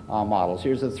models.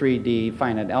 Here's a 3D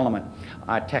finite element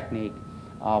technique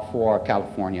for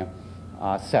California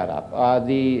setup.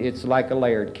 It's like a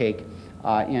layered cake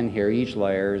in here. Each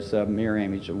layer is a mirror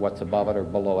image of what's above it or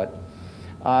below it.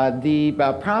 The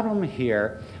problem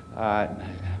here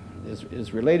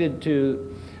is related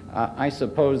to, I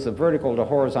suppose, the vertical to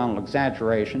horizontal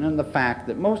exaggeration and the fact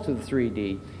that most of the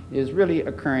 3D is really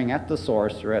occurring at the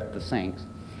source or at the sinks.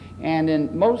 And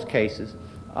in most cases,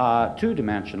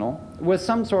 two-dimensional, with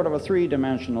some sort of a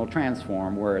three-dimensional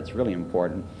transform where it's really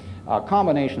important.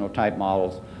 Combinational type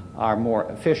models are more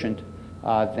efficient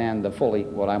than the fully,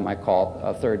 what I might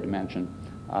call, third dimension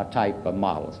type of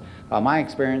models. My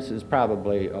experience is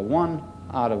probably 1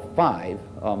 out of 5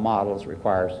 models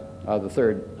requires the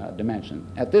third dimension.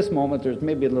 At this moment, there's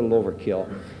maybe a little overkill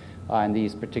in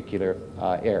these particular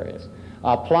areas.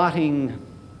 Plotting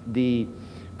the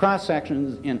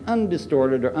cross-sections in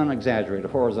undistorted or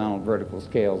unexaggerated horizontal and vertical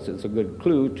scales is a good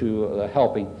clue to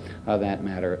helping that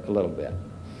matter a little bit.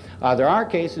 There are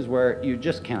cases where you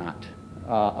just cannot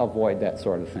avoid that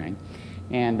sort of thing,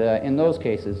 and in those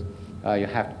cases you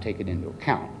have to take it into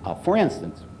account. For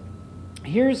instance,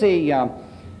 here's a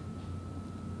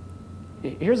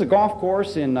golf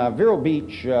course in Vero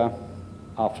Beach,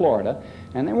 Florida,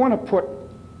 and they want to put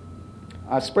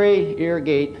spray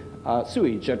irrigate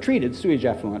sewage, treated sewage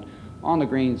effluent on the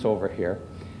greens over here.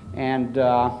 And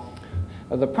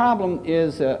the problem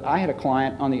is I had a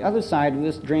client on the other side of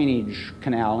this drainage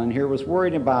canal in here was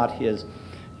worried about the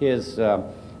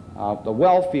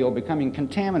well field becoming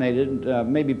contaminated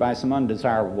maybe by some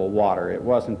undesirable water. It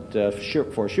wasn't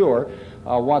for sure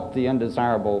what the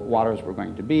undesirable waters were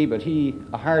going to be, but he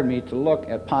hired me to look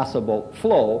at possible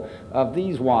flow of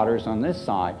these waters on this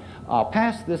side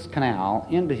past this canal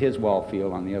into his well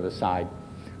field on the other side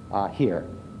here.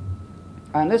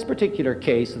 In this particular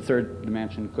case, the third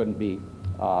dimension couldn't be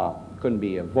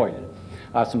avoided.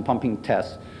 Some pumping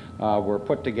tests were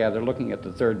put together looking at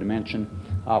the third dimension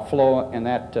flow in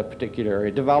that particular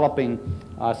area, developing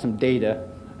some data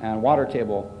and water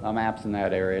table maps in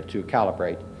that area to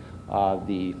calibrate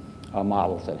the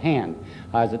models at hand.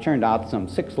 As it turned out, some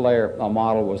 6-layer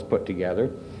model was put together,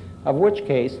 of which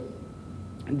case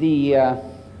the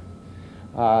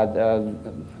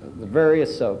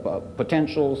various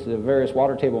potentials, the various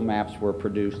water table maps were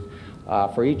produced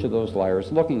for each of those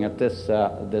layers, looking at this,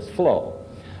 this flow.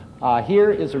 Here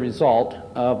is a result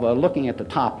of looking at the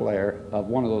top layer of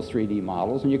one of those 3D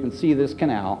models, and you can see this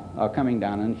canal coming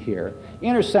down in here,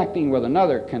 intersecting with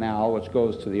another canal which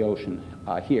goes to the ocean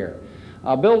here.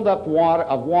 Build-up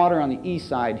of water on the east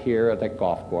side here at that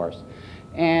golf course,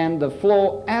 and the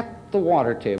flow at the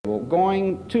water table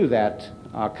going to that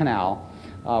canal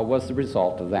was the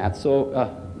result of that.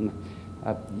 So,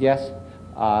 yes,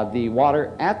 the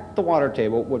water at the water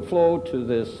table would flow to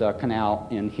this canal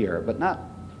in here, but not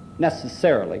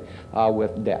necessarily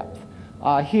with depth.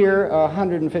 Here,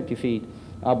 150 feet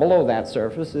below that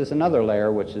surface is another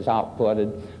layer which is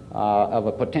outputted of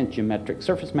a potentiometric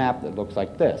surface map that looks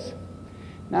like this.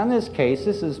 Now in this case,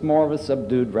 this is more of a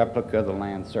subdued replica of the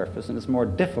land surface, and it's more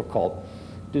difficult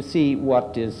to see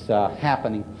what is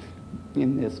happening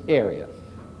in this area.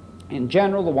 In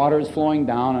general, the water is flowing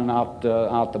down and out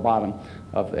the bottom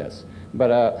of this.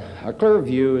 But a clear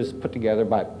view is put together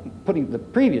by putting the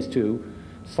previous two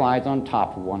slides on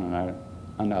top of one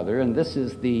another, and this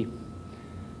is the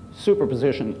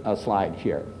superposition slide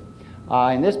here.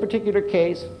 In this particular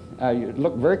case, you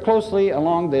look very closely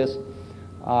along this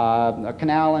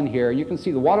canal in here, and you can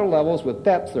see the water levels with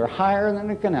depths that are higher than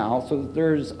the canal, so that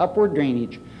there's upward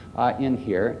drainage in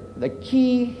here. The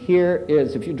key here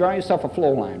is if you draw yourself a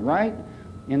flow line, right?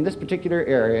 In this particular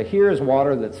area, here is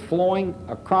water that's flowing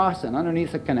across and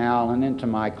underneath the canal and into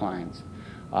my client's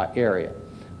area.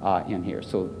 In here.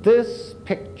 So this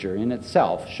picture in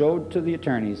itself showed to the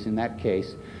attorneys in that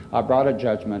case, brought a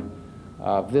judgment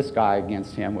of this guy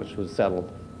against him, which was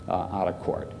settled out of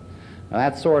court. Now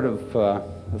that sort of a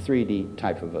 3D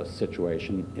type of a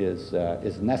situation is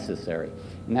necessary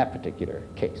in that particular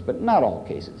case, but not all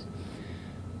cases.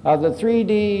 The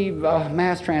 3D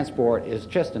mass transport is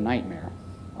just a nightmare.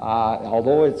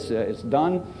 Although it's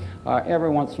done every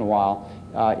once in a while,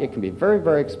 it can be very,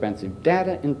 very expensive,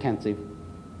 data intensive,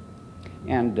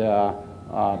 and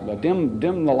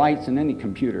dim the lights in any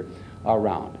computer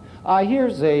around.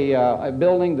 Here's a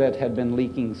building that had been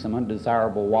leaking some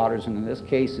undesirable waters, and in this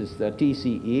case is the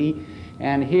TCE.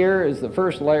 And here is the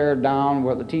first layer down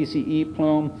with the TCE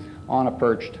plume on a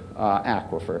perched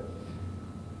aquifer.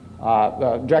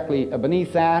 Directly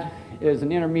beneath that is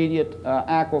an intermediate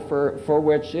aquifer for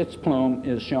which its plume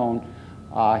is shown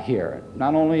here.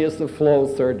 Not only is the flow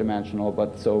third dimensional,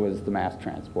 but so is the mass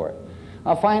transport.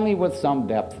 Finally, with some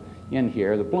depth in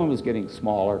here, the plume is getting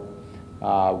smaller,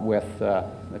 with the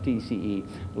TCE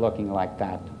looking like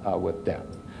that with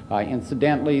depth.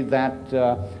 Incidentally,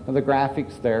 the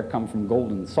graphics there come from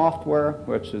Golden Software,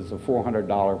 which is a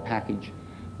 $400 package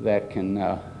that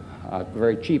can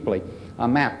very cheaply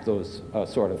map those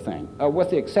sort of things, with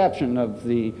the exception of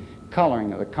the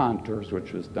coloring of the contours,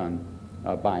 which was done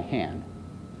by hand.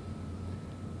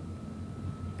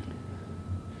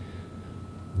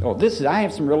 Oh, I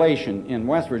have some relation in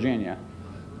West Virginia.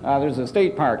 There's a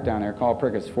state park down there called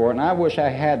Prickett's Fort, and I wish I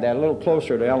had that a little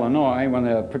closer to Illinois. When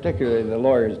particularly the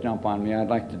lawyers jump on me, I'd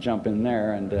like to jump in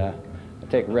there and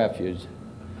take refuge.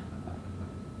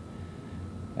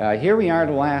 Here we are,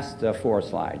 the last 4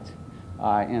 slides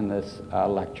in this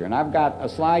lecture, and I've got a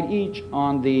slide each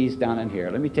on these down in here.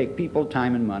 Let me take people,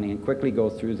 time, and money and quickly go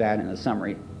through that in a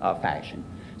summary fashion,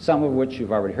 some of which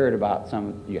you've already heard about,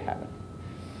 some you haven't.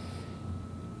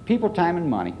 People, time, and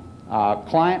money.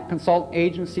 Client-consultant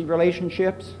agency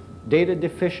relationships, data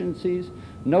deficiencies,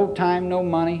 no time, no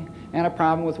money, and a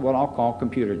problem with what I'll call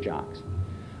computer jocks.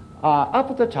 Up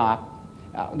at the top,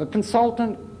 the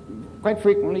consultant quite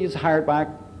frequently is hired by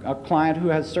a client who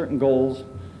has certain goals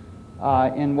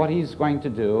in what he's going to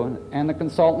do, and the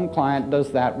consultant client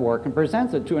does that work and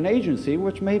presents it to an agency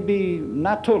which may be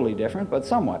not totally different, but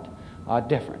somewhat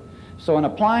different. So in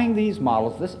applying these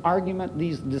models, this argument,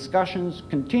 these discussions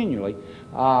continually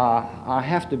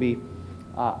have to be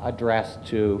addressed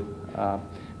to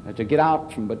get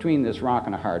out from between this rock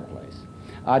and a hard place.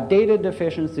 Data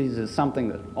deficiencies is something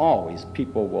that always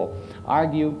people will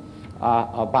argue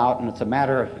about, and it's a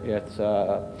matter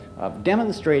of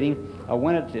demonstrating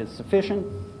when it is sufficient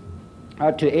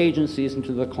to agencies and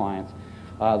to the clients.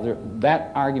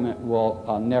 That argument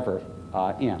will never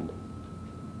end.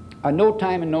 No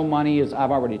time and no money is,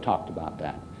 I've already talked about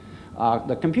that.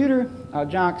 The computer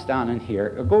jocks down in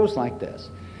here, it goes like this.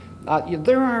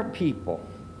 There are people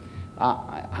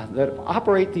that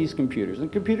operate these computers,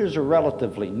 and computers are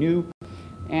relatively new,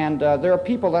 and there are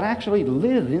people that actually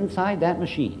live inside that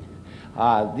machine.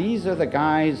 These are the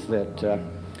guys that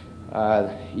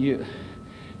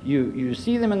you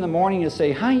see them in the morning, you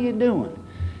say, "How you doing?"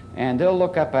 And they'll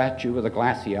look up at you with a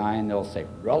glassy eye and they'll say,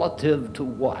 "Relative to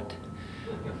what?"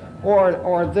 Or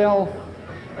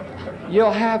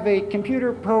you'll have a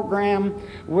computer program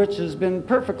which has been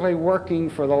perfectly working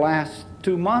for the last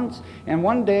 2 months, and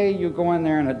one day you go in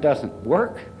there and it doesn't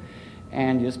work,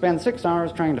 and you spend 6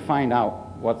 hours trying to find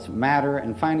out what's the matter,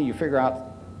 and finally you figure out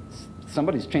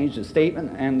somebody's changed the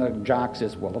statement, and the jock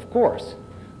says, "Well, of course,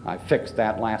 I fixed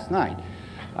that last night."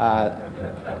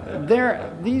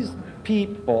 These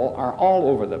people are all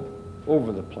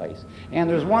over the place, and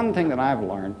there's one thing that I've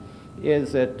learned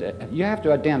is that you have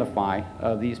to identify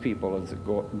these people as it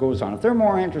goes on. If they're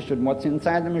more interested in what's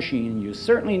inside the machine, you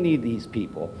certainly need these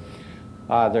people.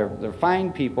 They're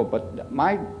fine people, but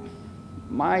my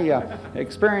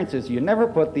experience is you never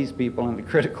put these people in the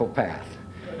critical path.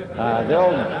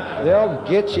 They'll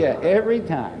get you every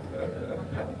time.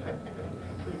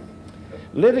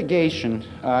 Litigation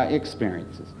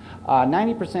experiences.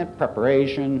 90%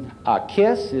 preparation.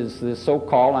 KISS is the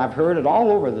so-called, I've heard it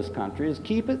all over this country, is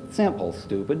keep it simple,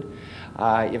 stupid.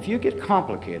 If you get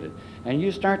complicated and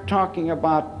you start talking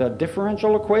about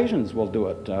differential equations, will do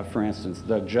it. For instance,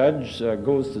 the judge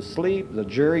goes to sleep, the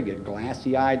jury get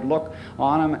glassy-eyed look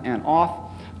on them, and off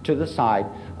to the side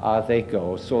they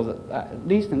go. So that, at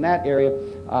least in that area,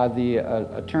 the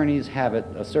attorneys have it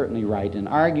certainly right. In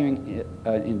arguing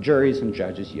in juries and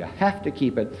judges, you have to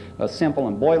keep it simple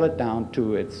and boil it down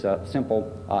to its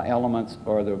simple elements,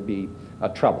 or there'll be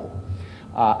trouble.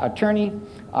 Attorney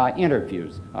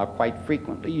interviews. Quite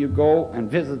frequently you go and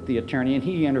visit the attorney and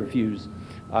he interviews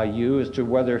you as to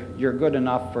whether you're good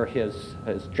enough for his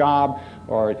job,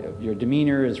 or your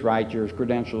demeanor is right, your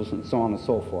credentials, and so on and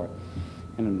so forth.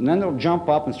 And then they'll jump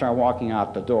up and start walking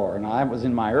out the door. And I was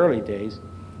in my early days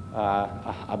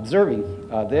observing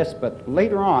this, but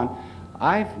later on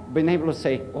I've been able to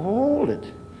say, "Hold it.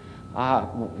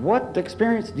 What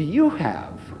experience do you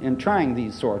have in trying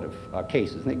these sort of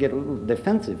cases?" And they get a little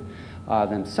defensive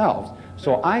themselves.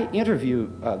 So I interview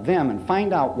them and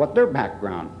find out what their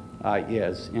background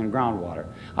is in groundwater.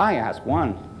 I asked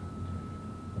one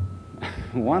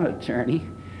attorney,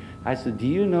 I said, "Do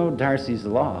you know Darcy's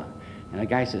Law?" And the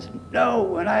guy says,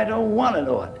 "No, and I don't want to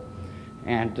know it."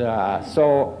 And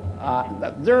so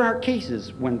there are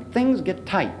cases when things get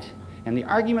tight and the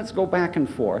arguments go back and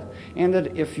forth, and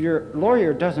that if your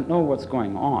lawyer doesn't know what's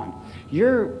going on,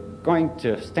 you're going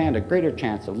to stand a greater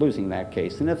chance of losing that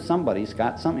case than if somebody's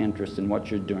got some interest in what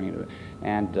you're doing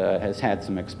and has had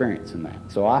some experience in that.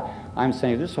 So I'm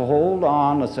saying just hold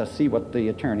on, let's see what the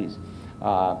attorney's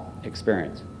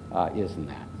experience is in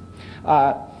that.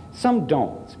 Some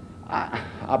don'ts.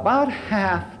 About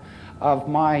half of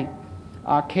my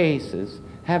cases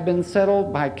have been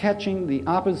settled by catching the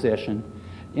opposition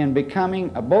in becoming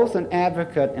both an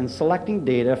advocate and selecting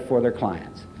data for their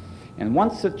clients. And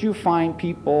once that you find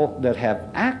people that have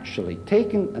actually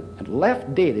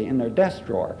left data in their desk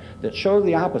drawer that show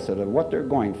the opposite of what they're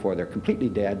going for, they're completely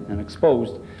dead and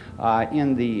exposed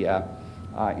in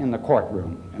the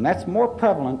courtroom. And that's more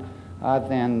prevalent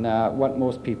than what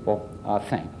most people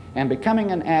think. And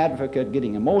becoming an advocate,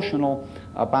 getting emotional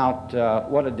about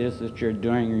what it is that you're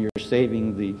doing, or you're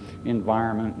saving the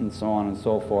environment and so on and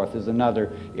so forth, is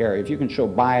another area. If you can show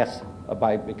bias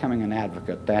by becoming an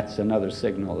advocate, that's another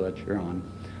signal that you're on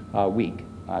weak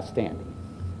standing.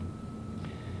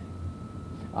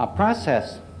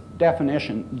 Process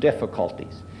definition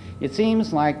difficulties. It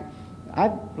seems like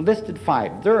I've listed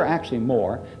 5. There are actually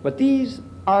more, but these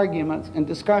arguments and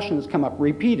discussions come up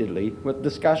repeatedly with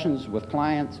discussions with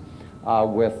clients,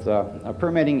 with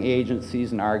permitting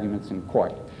agencies, and arguments in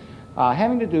court,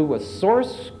 having to do with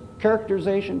source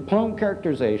characterization, plume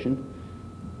characterization,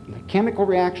 chemical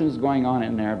reactions going on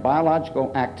in there,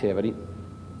 biological activity,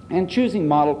 and choosing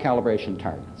model calibration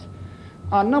targets.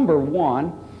 Number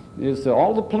 1 is that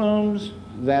all the plumes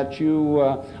that you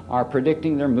are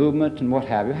predicting their movement and what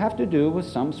have to do with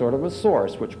some sort of a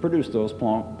source which produced those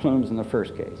plumes in the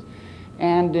first case.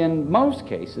 And in most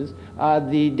cases,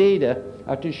 the data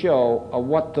to show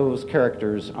what those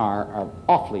characters are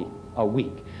awfully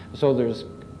weak. So there's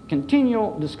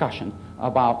continual discussion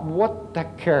about what the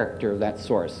character of that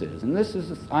source is. And this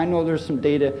is, I know there's some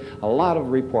data, a lot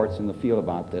of reports in the field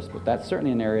about this, but that's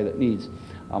certainly an area that needs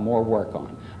more work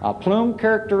on. Plume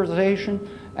characterization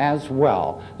as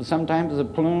well. Sometimes the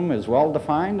plume is well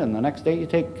defined, and the next day you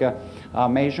take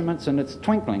measurements and it's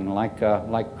twinkling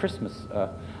like Christmas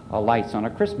lights on a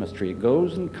Christmas tree. It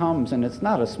goes and comes, and it's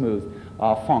not a smooth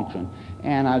function.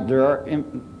 And there are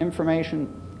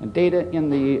information and data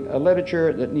in the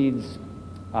literature that needs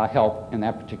help in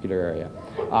that particular area.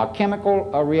 Chemical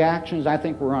reactions, I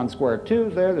think we're on square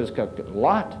 2 there. There's a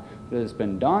lot that has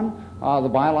been done. The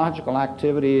biological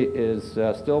activity is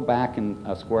still back in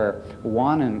square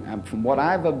 1, and from what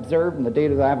I've observed and the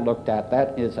data that I've looked at,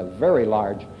 that is a very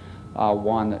large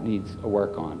one that needs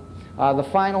work on. The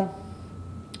final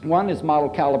one is model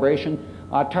calibration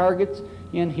targets.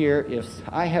 In here, if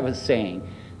I have a saying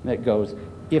that goes,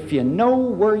 if you know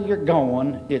where you're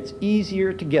going, it's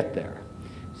easier to get there.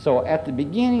 So at the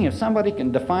beginning, if somebody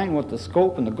can define what the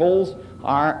scope and the goals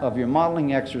are of your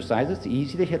modeling exercise, it's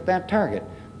easy to hit that target.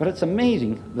 But it's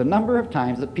amazing the number of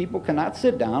times that people cannot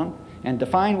sit down and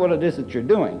define what it is that you're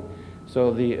doing.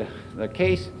 So the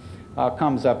case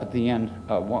comes up at the end,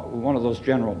 one of those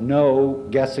general no,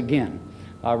 guess again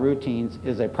routines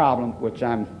is a problem which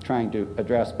I'm trying to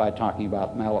address by talking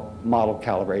about model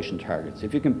calibration targets.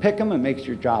 If you can pick them, it makes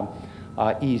your job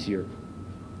easier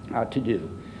to do.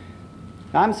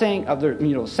 Now, I'm saying other,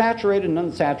 saturated and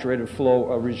unsaturated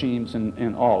flow regimes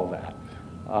and all of that,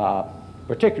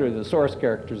 particularly the source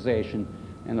characterization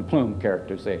and the plume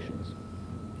characterizations.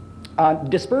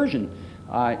 Dispersion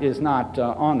is not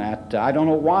on that. I don't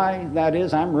know why that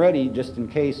is. I'm ready just in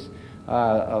case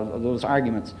those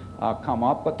arguments come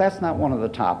up, but that's not one of the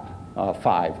top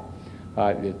 5.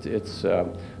 It's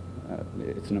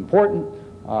an important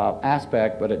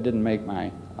aspect, but it didn't make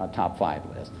my top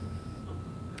 5 list.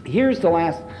 Here's the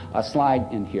last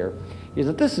slide in here, is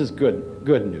that this is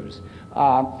good news.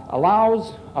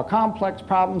 Allows a complex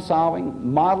problem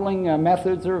solving, modeling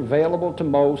methods are available to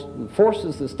most,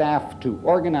 forces the staff to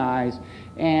organize,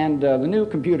 and the new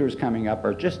computers coming up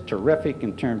are just terrific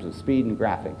in terms of speed and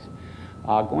graphics.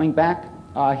 Going back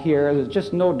here, there's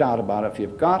just no doubt about it. If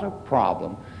you've got a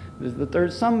problem, is that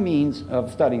there's some means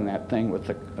of studying that thing with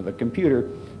the computer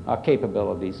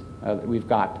capabilities that we've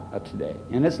got today.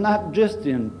 And it's not just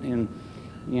in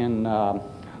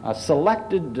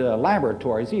selected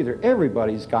laboratories either.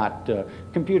 Everybody's got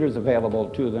computers available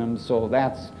to them, so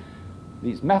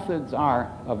these methods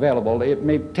are available. It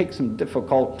may take some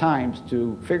difficult times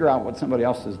to figure out what somebody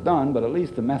else has done, but at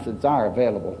least the methods are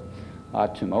available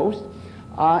to most.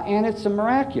 And it's a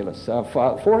miraculous,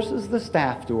 forces the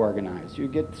staff to organize. You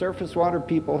get surface water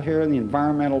people here, the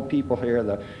environmental people here,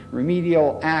 the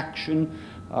remedial action,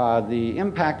 the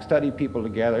impact study people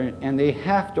together, and they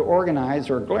have to organize,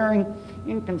 or glaring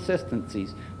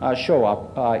inconsistencies show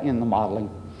up in the modeling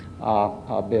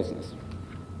business.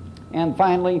 And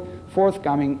finally,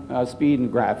 forthcoming speed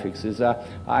and graphics is,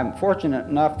 I'm fortunate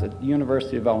enough that the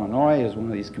University of Illinois is one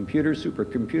of these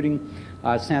supercomputing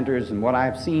centers, and what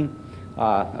I've seen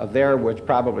there, which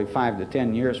probably 5 to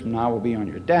 10 years from now will be on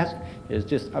your desk, is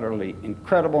just utterly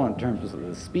incredible in terms of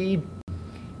the speed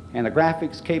and the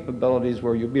graphics capabilities,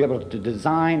 where you'll be able to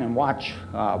design and watch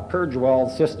purge well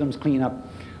systems clean up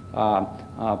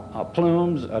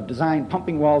plumes, design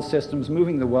pumping well systems,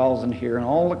 moving the wells in here, and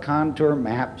all the contour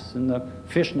maps and the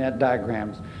fishnet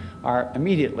diagrams are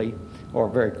immediately or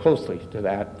very closely to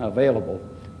that available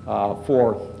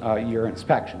for your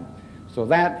inspection. So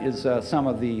that is some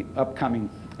of the upcoming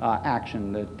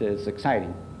action that is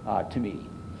exciting to me.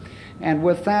 And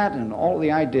with that and all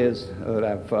the ideas that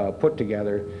I've put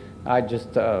together, I'd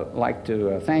just like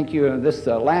to thank you. This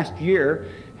last year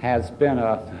has been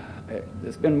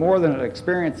it's been more than an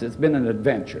experience, it's been an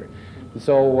adventure.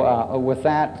 So with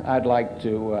that, I'd like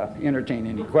to entertain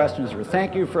any questions, or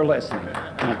thank you for listening.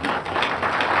 Thank you.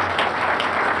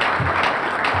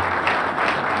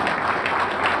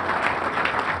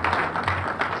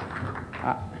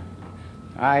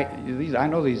 I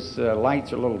know these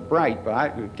lights are a little bright,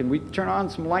 but can we turn on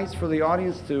some lights for the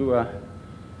audience to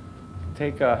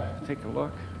take a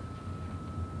look?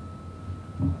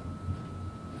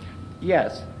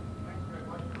 Yes. Thanks very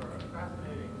much for a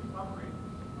fascinating summary.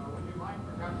 Would you mind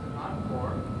perhaps an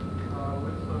encore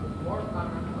with some more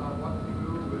comments on what to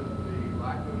do with the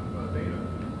lack of data?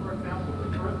 For example, the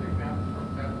first example from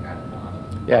Saskatchewan.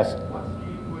 Yes. What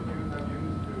scheme would you have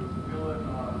used to fill in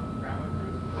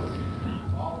parameters for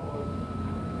all those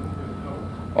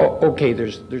nodes? Oh, okay,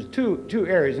 there's two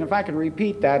areas, and if I can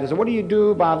repeat that, is what do you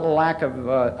do about the lack of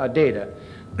data?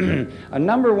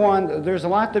 Number one, there's a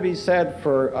lot to be said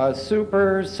for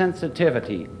super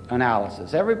sensitivity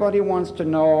analysis. Everybody wants to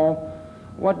know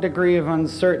what degree of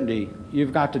uncertainty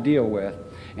you've got to deal with,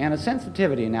 and a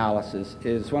sensitivity analysis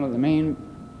is one of the main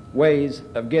ways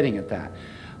of getting at that.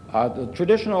 The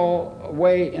traditional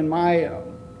way in my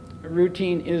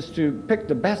routine is to pick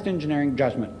the best engineering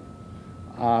judgment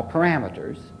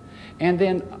parameters, and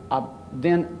then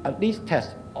at least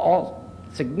test all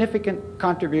significant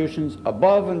contributions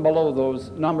above and below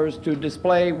those numbers to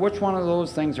display which one of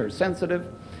those things are sensitive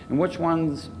and which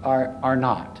ones are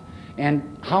not,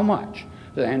 and how much.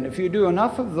 And if you do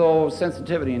enough of those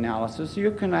sensitivity analysis,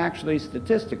 you can actually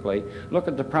statistically look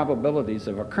at the probabilities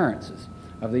of occurrences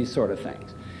of these sort of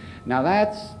things. Now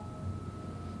that's,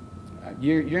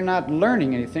 you're not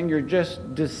learning anything, you're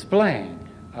just displaying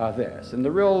this. And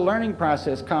the real learning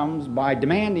process comes by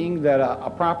demanding that a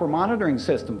proper monitoring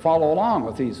system follow along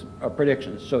with these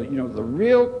predictions. So, you know, the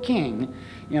real king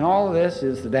in all of this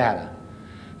is the data.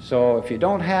 So if you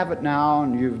don't have it now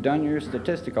and you've done your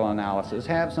statistical analysis,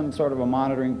 have some sort of a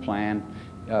monitoring plan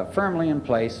firmly in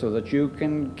place so that you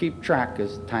can keep track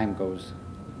as time goes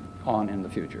on in the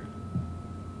future.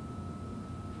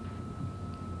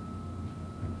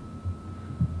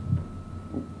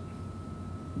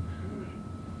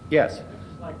 Yes. I'd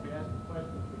just like to ask a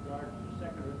question with regard to the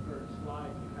second or third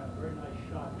slide. You have a very nice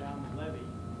shot down the levee.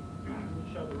 You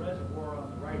show the reservoir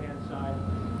on the right-hand side,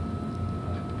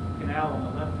 canal on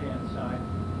the left-hand side,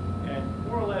 and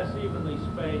more or less evenly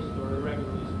spaced or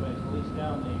irregularly spaced, at least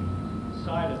down the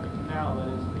side of the canal,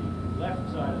 that is the left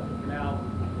side of the canal,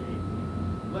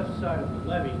 the left side of the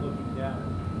levee looking down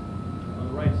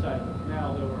on the right side of the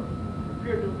canal. There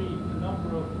appeared to be a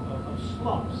number of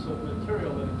slumps of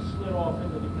material that had slid off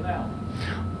into the canal.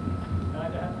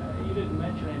 You didn't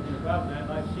mention anything about that,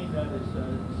 and I've seen that as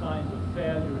signs of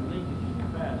failure and leakage in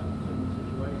the past in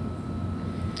similar situations.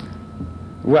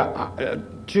 Well,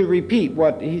 to repeat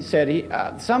what he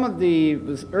said, some of the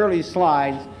early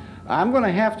slides, I'm going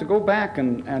to have to go back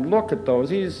and look at those.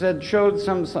 He said showed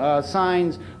some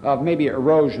signs of maybe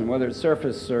erosion, whether it's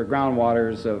surface or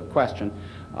groundwater is a question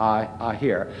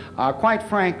here. Quite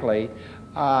frankly,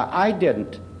 I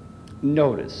didn't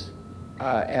notice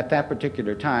at that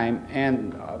particular time,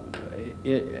 and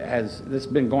as this has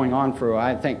been going on for,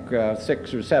 I think,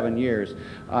 6 or 7 years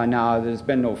now, there's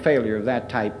been no failure of that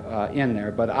type in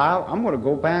there. But I'm going to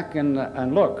go back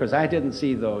and look, because I didn't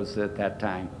see those at that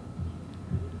time.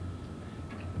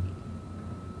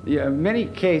 Yeah, in many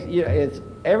cases, it's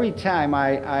every time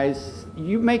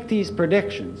you make these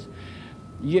predictions,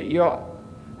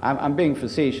 I'm being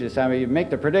facetious. I mean, you make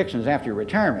the predictions after your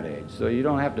retirement age, so you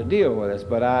don't have to deal with this.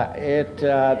 But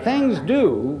things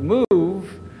do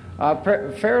move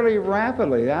fairly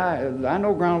rapidly. I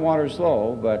know groundwater is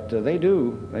slow, but they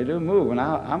do move, and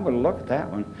I'm going to look at that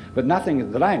one. But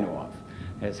nothing that I know of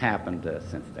has happened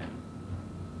since then.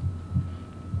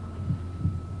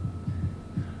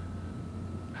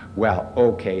 Well,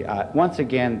 okay. Once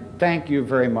again, thank you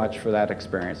very much for that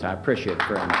experience. I appreciate it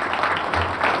very much.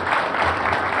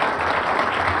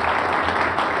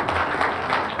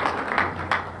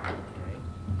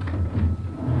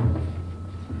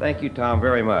 Thank you, Tom,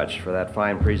 very much for that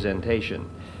fine presentation.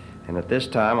 And at this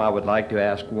time, I would like to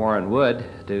ask Warren Wood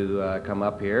to come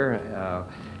up here.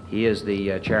 He is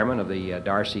the chairman of the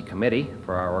Darcy Committee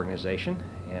for our organization.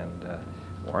 And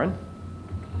Warren?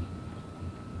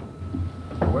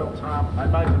 Well, Tom,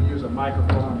 I'm not going to use a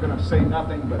microphone. I'm going to say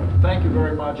nothing, but thank you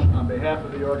very much. On behalf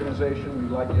of the organization, we'd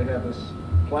like you to have this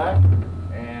plaque.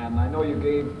 And I know you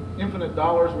gave infinite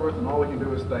dollars worth, and all we can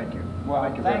do is thank you. Well,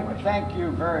 thank you very much. Thank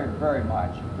you very, very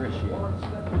much. Appreciate it.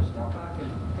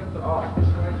 Oh.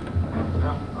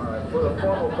 Yeah, all right, for the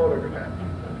formal photograph.